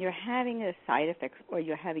when you're having a side effect or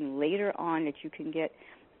you're having later on that you can get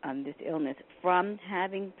this illness from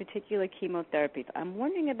having particular chemotherapies. I'm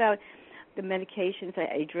wondering about the medications,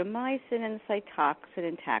 adriamycin and Cytoxan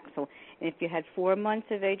and Taxol. And if you had 4 months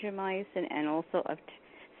of adriamycin and also of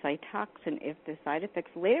Cytoxan, if the side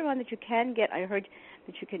effects later on that you can get, I heard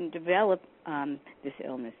that you can develop this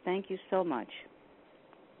illness. Thank you so much.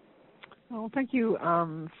 Well, thank you,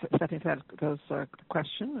 Stephanie, for that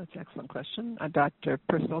question. That's an excellent question. Dr.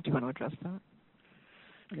 Percival, do you want to address that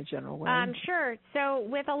in a general way? Sure. So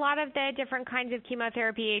with a lot of the different kinds of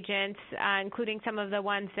chemotherapy agents, including some of the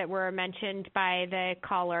ones that were mentioned by the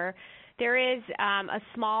caller, there is a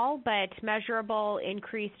small but measurable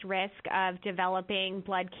increased risk of developing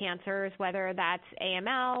blood cancers, whether that's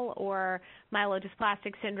AML or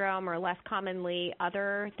myelodysplastic syndrome or less commonly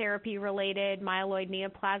other therapy-related myeloid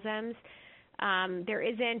neoplasms. There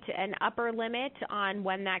isn't an upper limit on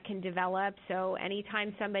when that can develop, so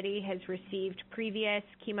anytime somebody has received previous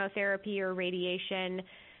chemotherapy or radiation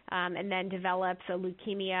and then develops a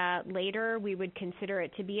leukemia later, we would consider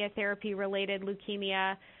it to be a therapy-related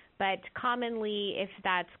leukemia. But commonly, if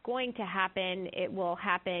that's going to happen, it will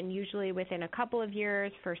happen usually within a couple of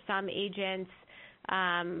years for some agents,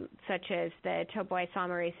 such as the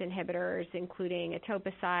topoisomerase inhibitors, including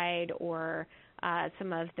etoposide or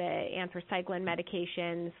some of the anthracycline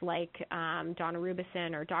medications like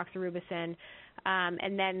daunorubicin or doxorubicin.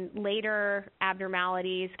 And then later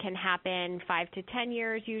abnormalities can happen 5 to 10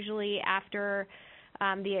 years usually after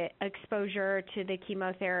the exposure to the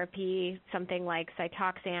chemotherapy, something like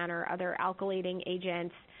Cytoxan or other alkylating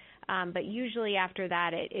agents. But usually after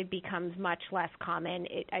that, it becomes much less common.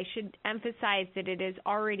 I should emphasize that it is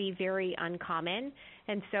already very uncommon,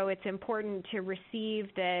 and so it's important to receive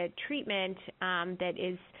the treatment that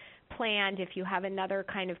is planned if you have another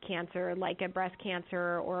kind of cancer, like a breast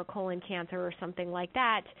cancer or a colon cancer or something like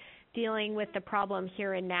that. Dealing with the problem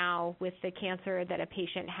here and now with the cancer that a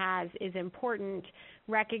patient has is important.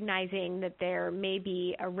 Recognizing that there may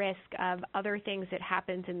be a risk of other things that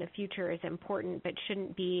happens in the future is important, but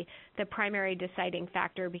shouldn't be the primary deciding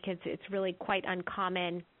factor because it's really quite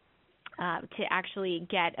uncommon to actually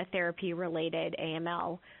get a therapy-related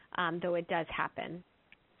AML, though it does happen.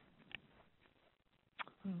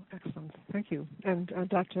 Oh, excellent. Thank you. And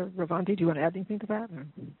Dr. Ravandi, do you want to add anything to that? Or?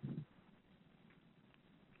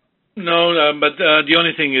 No, but the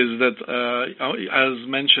only thing is that, as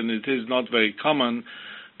mentioned, it is not very common,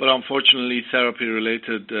 but unfortunately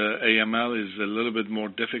therapy-related AML is a little bit more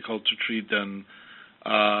difficult to treat than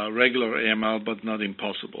regular AML, but not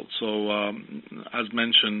impossible. So, as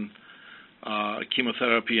mentioned,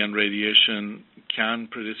 chemotherapy and radiation can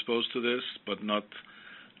predispose to this, but not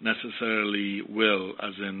necessarily will,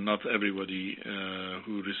 as in not everybody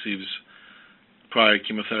who receives prior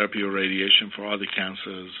chemotherapy or radiation for other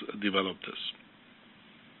cancers develop this.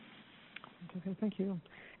 Okay, thank you.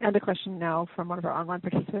 And a question now from one of our online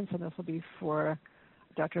participants, and this will be for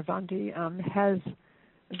Dr. Vandi. Has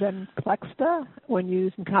Venclexta, when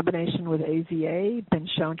used in combination with AZA, been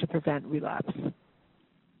shown to prevent relapse?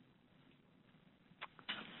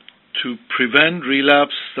 To prevent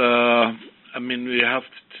relapse, I mean,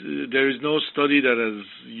 there is no study that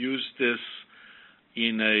has used this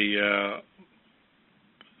in a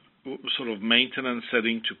sort of maintenance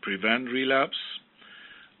setting to prevent relapse.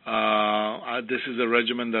 This is a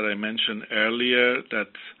regimen that I mentioned earlier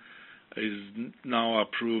that is now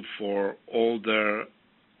approved for older,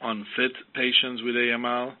 unfit patients with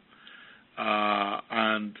AML,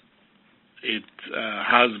 and it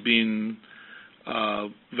has been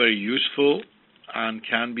very useful and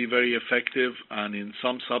can be very effective, and in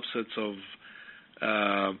some subsets of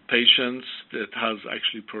patients that has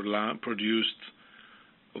actually produced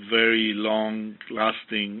very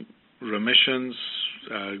long-lasting remissions,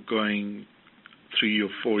 going 3 or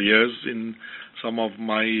 4 years in some of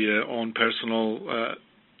my own personal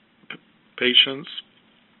patients.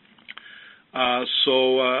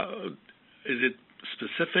 Is it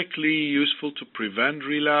specifically useful to prevent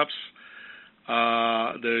relapse?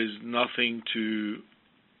 There is nothing to,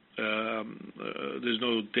 there's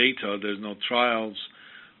no data, there's no trials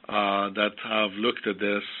that have looked at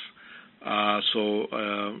this, so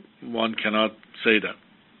one cannot say that.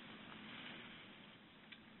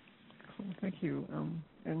 Thank you.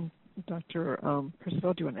 And Dr.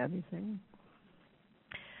 Percival, do you want to add anything?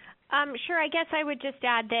 Sure. I guess I would just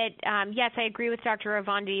add that, yes, I agree with Dr.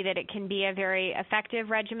 Ravandi that it can be a very effective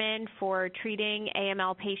regimen for treating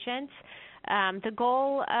AML patients. The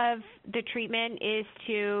goal of the treatment is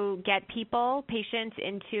to get patients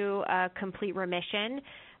into a complete remission.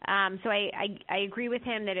 So I agree with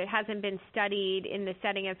him that it hasn't been studied in the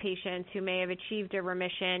setting of patients who may have achieved a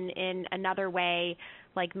remission in another way,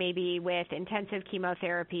 like maybe with intensive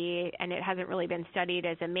chemotherapy, and it hasn't really been studied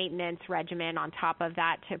as a maintenance regimen on top of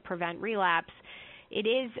that to prevent relapse. It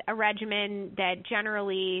is a regimen that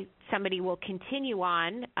generally somebody will continue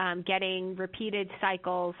on, getting repeated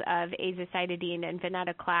cycles of azacitidine and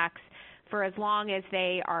venetoclax for as long as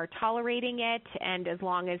they are tolerating it and as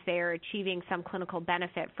long as they are achieving some clinical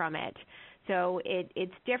benefit from it. So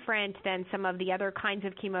it's different than some of the other kinds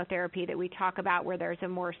of chemotherapy that we talk about where there's a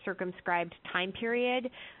more circumscribed time period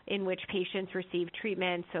in which patients receive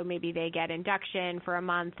treatment. So maybe they get induction for a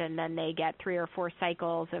month and then they get 3 or 4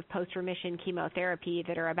 cycles of post-remission chemotherapy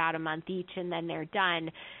that are about a month each and then they're done.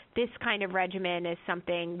 This kind of regimen is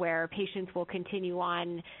something where patients will continue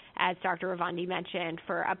on, as Dr. Ravandi mentioned,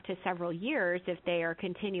 for up to several years if they are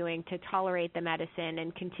continuing to tolerate the medicine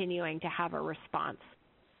and continuing to have a response.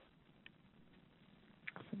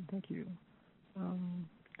 Thank you.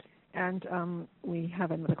 And we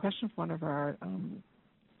have another question from one of our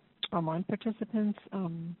online participants.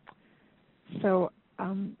 And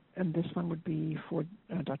this one would be for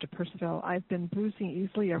Dr. Percival. I've been bruising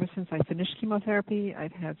easily ever since I finished chemotherapy.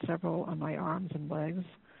 I've had several on my arms and legs.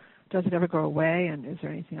 Does it ever go away, and is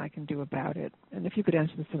there anything I can do about it? And if you could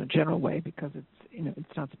answer this in a general way, because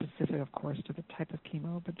it's not specific, of course, to the type of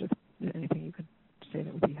chemo, but just anything you could say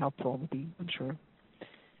that would be helpful would be, I'm sure,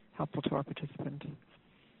 helpful to our participant.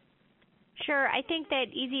 Sure. I think that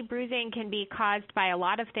easy bruising can be caused by a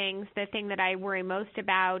lot of things. The thing that I worry most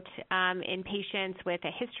about in patients with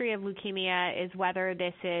a history of leukemia is whether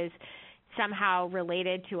this is somehow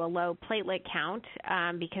related to a low platelet count,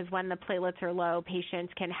 because when the platelets are low,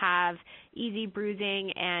 patients can have easy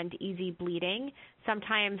bruising and easy bleeding.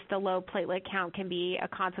 Sometimes the low platelet count can be a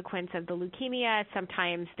consequence of the leukemia,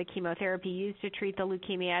 sometimes the chemotherapy used to treat the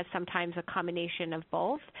leukemia, sometimes a combination of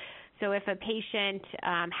both. So if a patient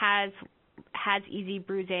has easy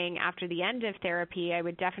bruising after the end of therapy, I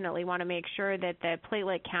would definitely want to make sure that the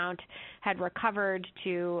platelet count had recovered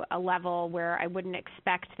to a level where I wouldn't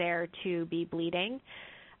expect there to be bleeding.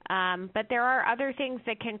 But there are other things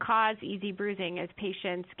that can cause easy bruising as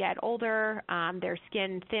patients get older. Their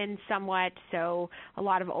skin thins somewhat, so a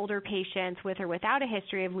lot of older patients with or without a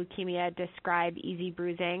history of leukemia describe easy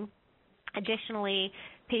bruising. Additionally,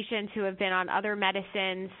 patients who have been on other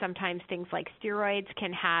medicines, sometimes things like steroids,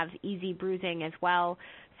 can have easy bruising as well.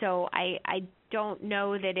 So I don't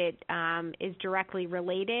know that it is directly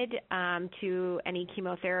related to any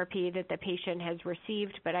chemotherapy that the patient has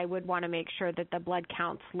received, but I would want to make sure that the blood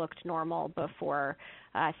counts looked normal before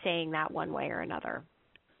saying that one way or another.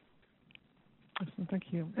 Awesome, thank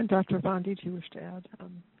you. And Dr. Ravandi, do you wish to add?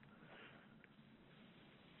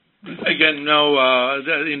 Again, no.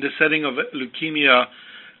 In the setting of leukemia,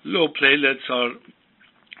 low platelets are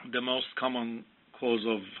the most common cause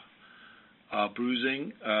of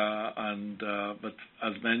bruising, but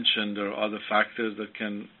as mentioned, there are other factors that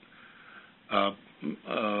can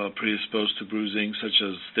predispose to bruising, such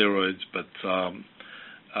as steroids. But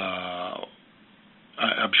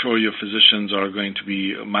I'm sure your physicians are going to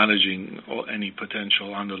be managing any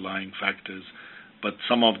potential underlying factors. But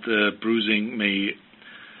some of the bruising may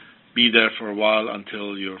be there for a while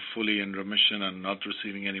until you're fully in remission and not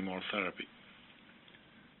receiving any more therapy.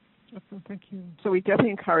 Awesome, thank you. So we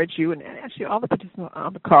definitely encourage you, and actually all the participants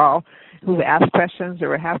on the call who have asked questions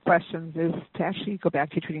or have questions, is to actually go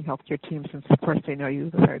back to your treating healthcare team, since of course they know you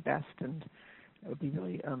the very best, and it would be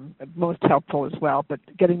really most helpful as well. But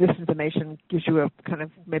getting this information gives you a kind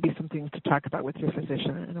of maybe some things to talk about with your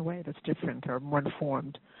physician in a way that's different or more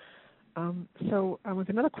informed. So with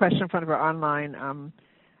another question in front of our online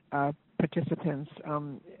participants.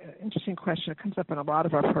 Interesting question. It comes up in a lot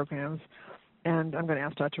of our programs, and I'm going to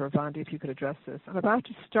ask Dr. Ravandi if you could address this. I'm about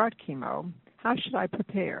to start chemo. How should I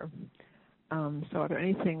prepare? So are there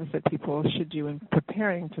any things that people should do in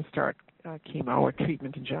preparing to start chemo or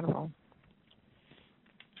treatment in general?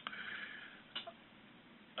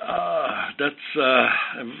 That's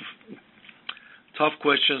tough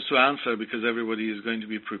questions to answer because everybody is going to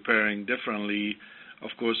be preparing differently. Of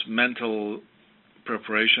course, mental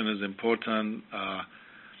preparation is important.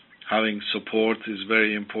 Having support is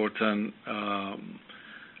very important.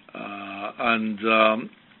 And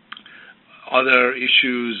other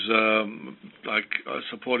issues like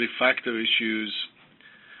supportive factor issues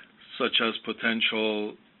such as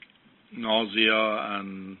potential nausea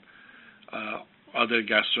and other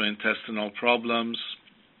gastrointestinal problems.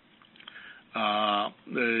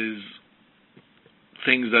 There's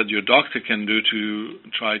things that your doctor can do to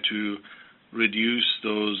try to reduce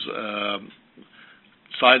those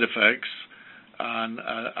side effects. And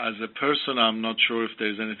as a person, I'm not sure if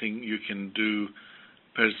there's anything you can do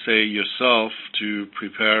per se yourself to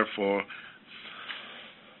prepare for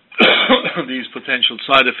these potential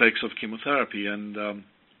side effects of chemotherapy. And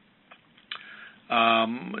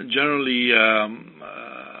generally,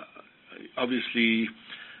 obviously,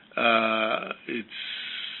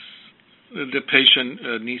 the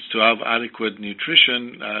patient needs to have adequate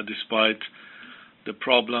nutrition despite the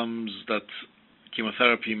problems that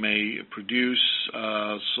chemotherapy may produce.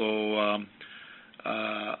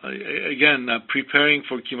 Again, preparing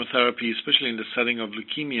for chemotherapy, especially in the setting of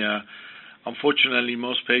leukemia, unfortunately,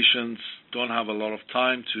 most patients don't have a lot of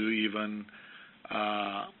time to even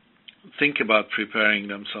think about preparing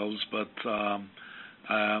themselves. But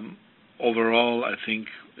overall, I think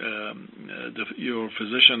your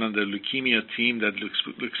physician and the leukemia team that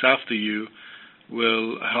looks after you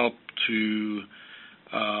will help to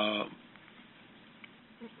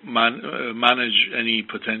manage any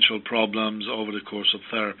potential problems over the course of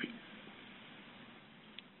therapy.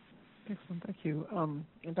 Excellent, thank you.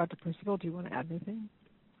 And Dr. Percival, do you want to add anything?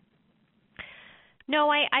 No,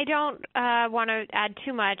 I don't want to add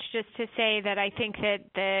too much, just to say that I think that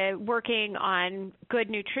the working on good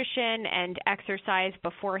nutrition and exercise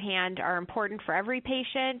beforehand are important for every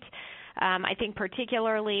patient. I think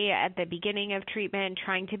particularly at the beginning of treatment,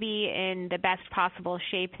 trying to be in the best possible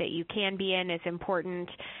shape that you can be in is important,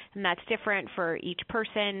 and that's different for each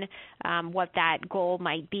person, what that goal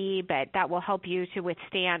might be, but that will help you to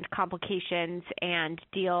withstand complications and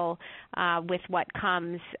deal with what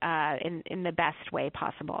comes in the best way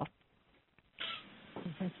possible.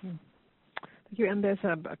 Thank you. Thank you. And there's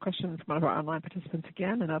a question from one of our online participants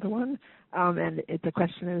again, another one, and the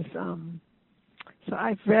question is, so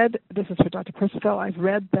I've read, this is for Dr. Percival, I've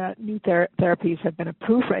read that new therapies have been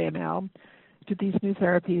approved for AML. Do these new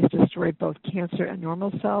therapies destroy both cancer and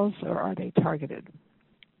normal cells, or are they targeted?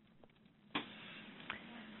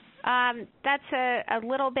 That's a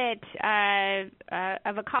little bit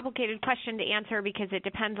of a complicated question to answer because it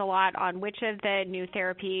depends a lot on which of the new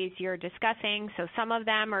therapies you're discussing. So some of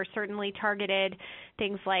them are certainly targeted,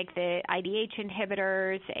 things like the IDH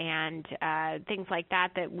inhibitors and things like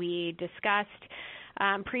that we discussed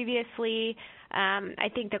previously. I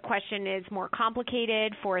think the question is more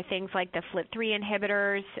complicated for things like the FLT3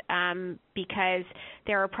 inhibitors because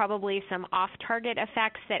there are probably some off-target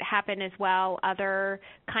effects that happen as well, other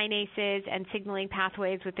kinases and signaling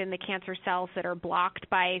pathways within the cancer cells that are blocked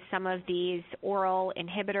by some of these oral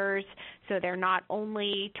inhibitors. So they're not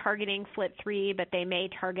only targeting FLT3, but they may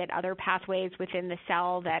target other pathways within the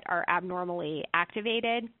cell that are abnormally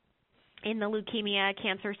activated in the leukemia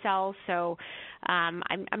cancer cells. So I'm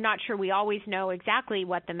not sure we always know exactly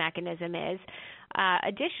what the mechanism is.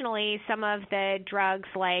 Additionally, some of the drugs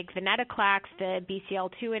like venetoclax, the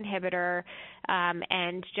BCL2 inhibitor,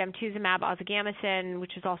 and gemtuzumab ozogamicin,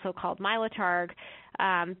 which is also called Mylotarg,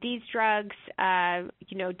 these drugs,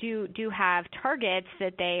 do have targets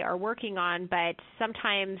that they are working on, but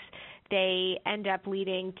sometimes they end up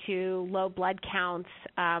leading to low blood counts,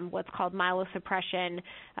 what's called myelosuppression,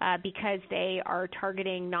 because they are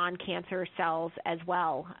targeting non-cancer cells as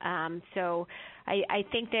well. So I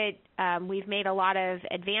think that we've made a lot of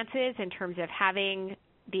advances in terms of having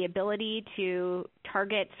the ability to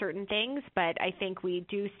target certain things, but I think we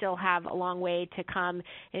do still have a long way to come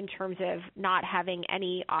in terms of not having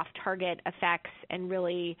any off-target effects and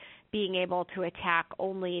really being able to attack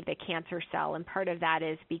only the cancer cell. And part of that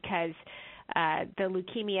is because the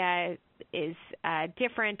leukemia is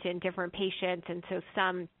different in different patients, and so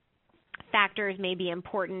some factors may be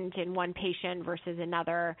important in one patient versus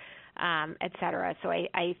another, et cetera. So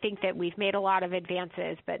I think that we've made a lot of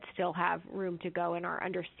advances, but still have room to go in our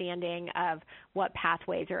understanding of what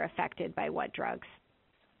pathways are affected by what drugs.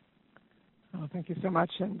 Oh, thank you so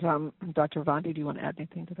much. And Dr. Vondi, do you want to add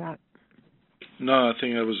anything to that? No, I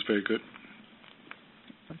think that was very good.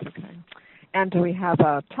 That's okay. And we have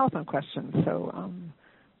a telephone question. So,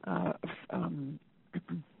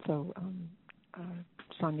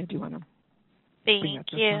 Sonia, do you want to?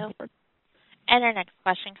 Thank you. And our next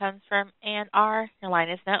question comes from Ann R. Your line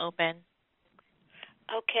is now open.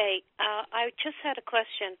 Okay. I just had a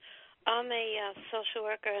question. I'm a social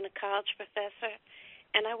worker and a college professor,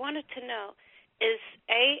 and I wanted to know, is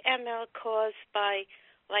AML caused by,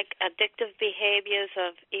 like, addictive behaviors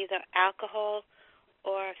of either alcohol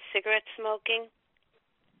or cigarette smoking?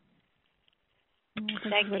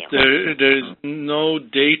 Thank you. There is no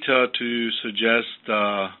data to suggest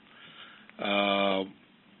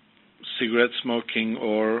cigarette smoking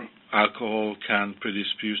or alcohol can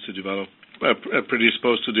predispose to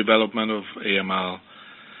development of AML.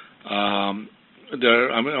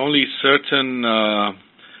 Only certain,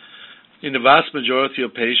 in the vast majority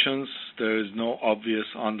of patients, there is no obvious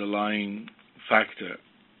underlying factor.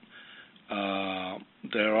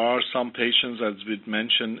 There are some patients, as we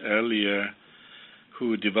mentioned earlier,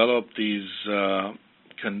 who develop these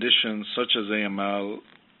conditions such as AML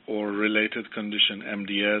or related condition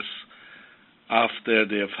MDS after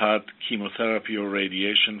they have had chemotherapy or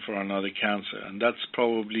radiation for another cancer. And that's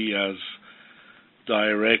probably as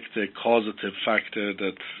direct a causative factor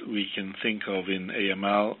that we can think of in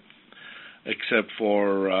AML, except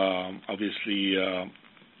for obviously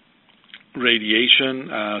radiation.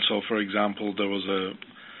 So, for example, there was a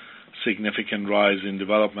significant rise in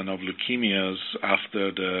development of leukemias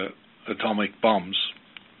after the atomic bombs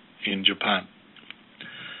in Japan.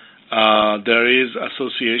 There is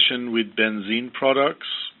association with benzene products,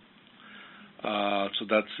 so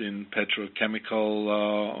that's in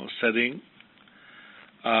petrochemical setting.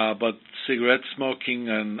 But cigarette smoking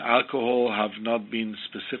and alcohol have not been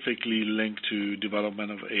specifically linked to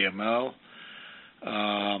development of AML.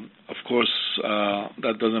 Of course,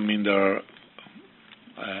 that doesn't mean they're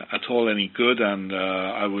at all any good, and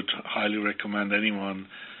I would highly recommend anyone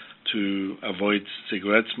to avoid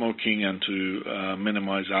cigarette smoking and to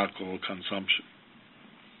minimize alcohol consumption.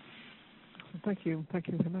 Thank you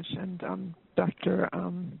very much. And Dr.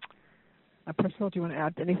 Purcell, do you want to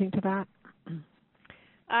add anything to that?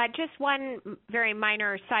 Just one very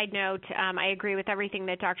minor side note. I agree with everything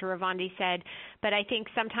that Dr. Ravandi said, but I think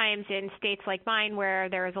sometimes in states like mine where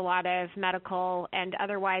there is a lot of medical and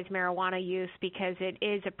otherwise marijuana use, because it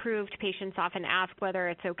is approved, patients often ask whether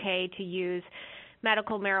it's okay to use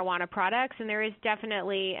medical marijuana products, and there is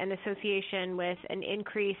definitely an association with an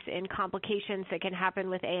increase in complications that can happen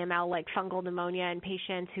with AML, like fungal pneumonia in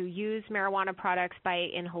patients who use marijuana products by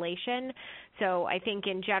inhalation. So I think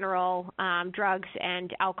in general, drugs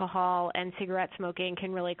and alcohol and cigarette smoking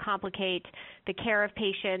can really complicate the care of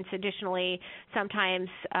patients. Additionally, sometimes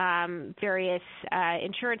various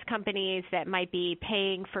insurance companies that might be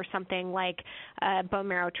paying for something like a bone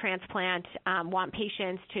marrow transplant want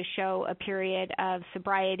patients to show a period of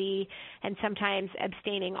sobriety and sometimes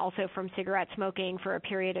abstaining also from cigarette smoking for a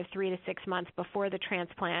period of 3 to 6 months before the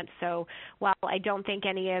transplant. So while I don't think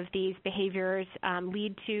any of these behaviors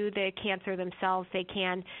lead to the cancer themselves, they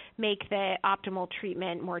can make the optimal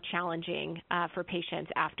treatment more challenging for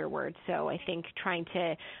patients afterwards. So I think trying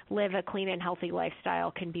to live a clean and healthy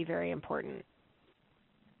lifestyle can be very important.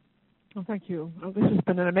 Well, thank you. Well, this has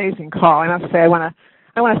been an amazing call. I must say I want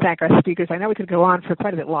to thank our speakers. I know we could go on for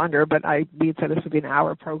quite a bit longer, but we had said this would be an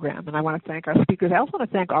hour program, and I want to thank our speakers. I also want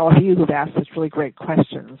to thank all of you who've asked such really great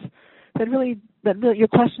questions. Your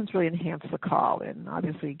questions really enhance the call and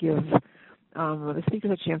obviously give the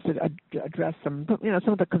speakers a chance to address some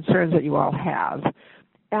of the concerns that you all have.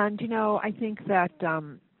 And I think that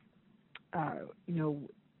I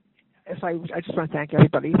just want to thank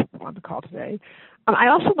everybody on the call today. I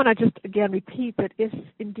also want to just again repeat that if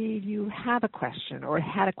indeed you have a question or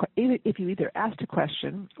if you either asked a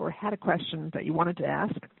question or had a question that you wanted to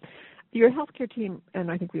ask, your healthcare team,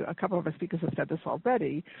 and I think a couple of our speakers have said this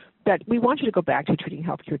already, that we want you to go back to your treating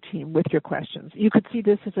healthcare team with your questions. You could see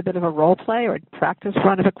this as a bit of a role play or a practice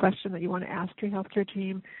run of a question that you want to ask your healthcare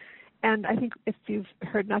team. And I think if you've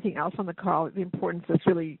heard nothing else on the call, the importance is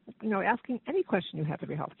really, asking any question you have of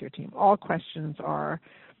your healthcare team. All questions are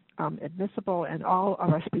admissible, and all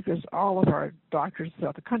of our speakers, all of our doctors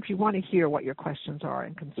throughout the country want to hear what your questions are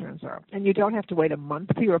and concerns are. And you don't have to wait a month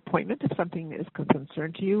for your appointment. If something is of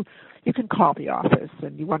concern to you, you can call the office,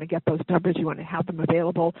 and you want to get those numbers. You want to have them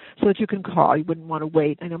available so that you can call. You wouldn't want to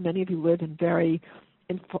wait. I know many of you live in very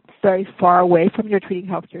far away from your treating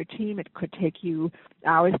healthcare team. It could take you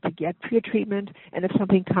hours to get to your treatment, and if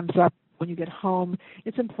something comes up when you get home,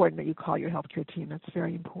 it's important that you call your healthcare team. That's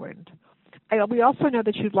very important. We also know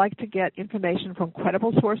that you'd like to get information from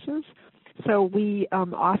credible sources, so we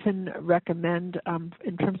often recommend,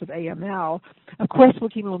 in terms of AML, of course,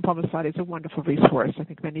 Leukemia Lymphoma Society is a wonderful resource. I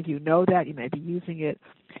think many of you know that. You may be using it.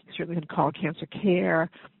 You certainly can call Cancer Care,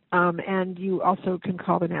 and you also can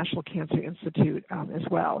call the National Cancer Institute as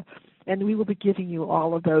well. And we will be giving you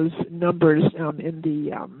all of those numbers in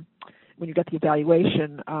the when you get the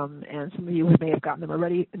evaluation, and some of you may have gotten them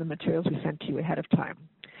already in the materials we sent to you ahead of time.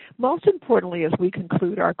 Most importantly, as we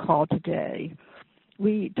conclude our call today,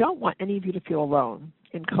 we don't want any of you to feel alone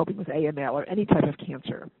in coping with AML or any type of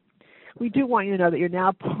cancer. We do want you to know that you're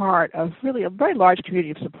now part of really a very large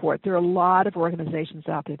community of support. There are a lot of organizations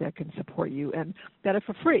out there that can support you and that are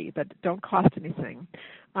for free, that don't cost anything.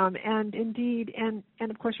 And indeed, and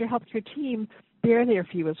of course your healthcare team, they're there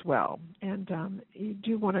for you as well. And you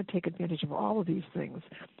do want to take advantage of all of these things.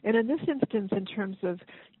 And in this instance, in terms of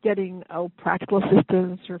getting practical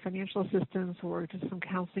assistance or financial assistance or just some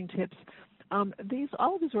counseling tips,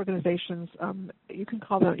 all of these organizations, you can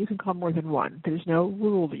call them. You can call more than one. There's no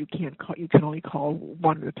rule that you can't call. You can only call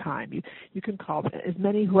one at a time. You can call as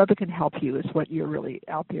many. Whoever can help you is what you're really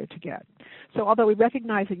out there to get. So, although we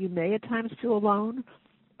recognize that you may at times feel alone,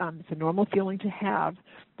 it's a normal feeling to have.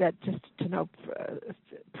 That just to know,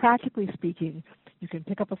 practically speaking, you can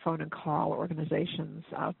pick up a phone and call organizations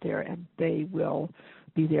out there, and they will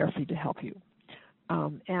be there for you to help you.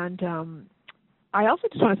 I also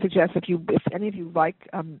just want to suggest if any of you like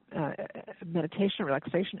meditation or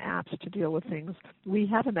relaxation apps to deal with things, we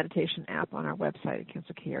have a meditation app on our website at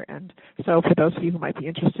Cancer Care. And so for those of you who might be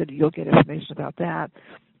interested, you'll get information about that.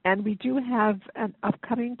 And we do have an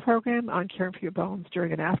upcoming program on caring for your bones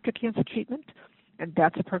during and after cancer treatment. And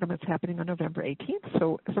that's a program that's happening on November 18th.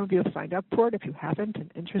 So some of you have signed up for it. If you haven't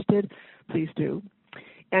and interested, please do.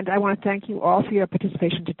 And I want to thank you all for your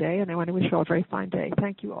participation today, and I want to wish you all a very fine day.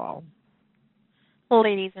 Thank you all.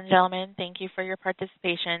 Ladies and gentlemen, thank you for your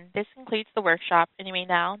participation. This concludes the workshop, and you may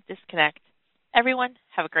now disconnect. Everyone,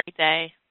 have a great day.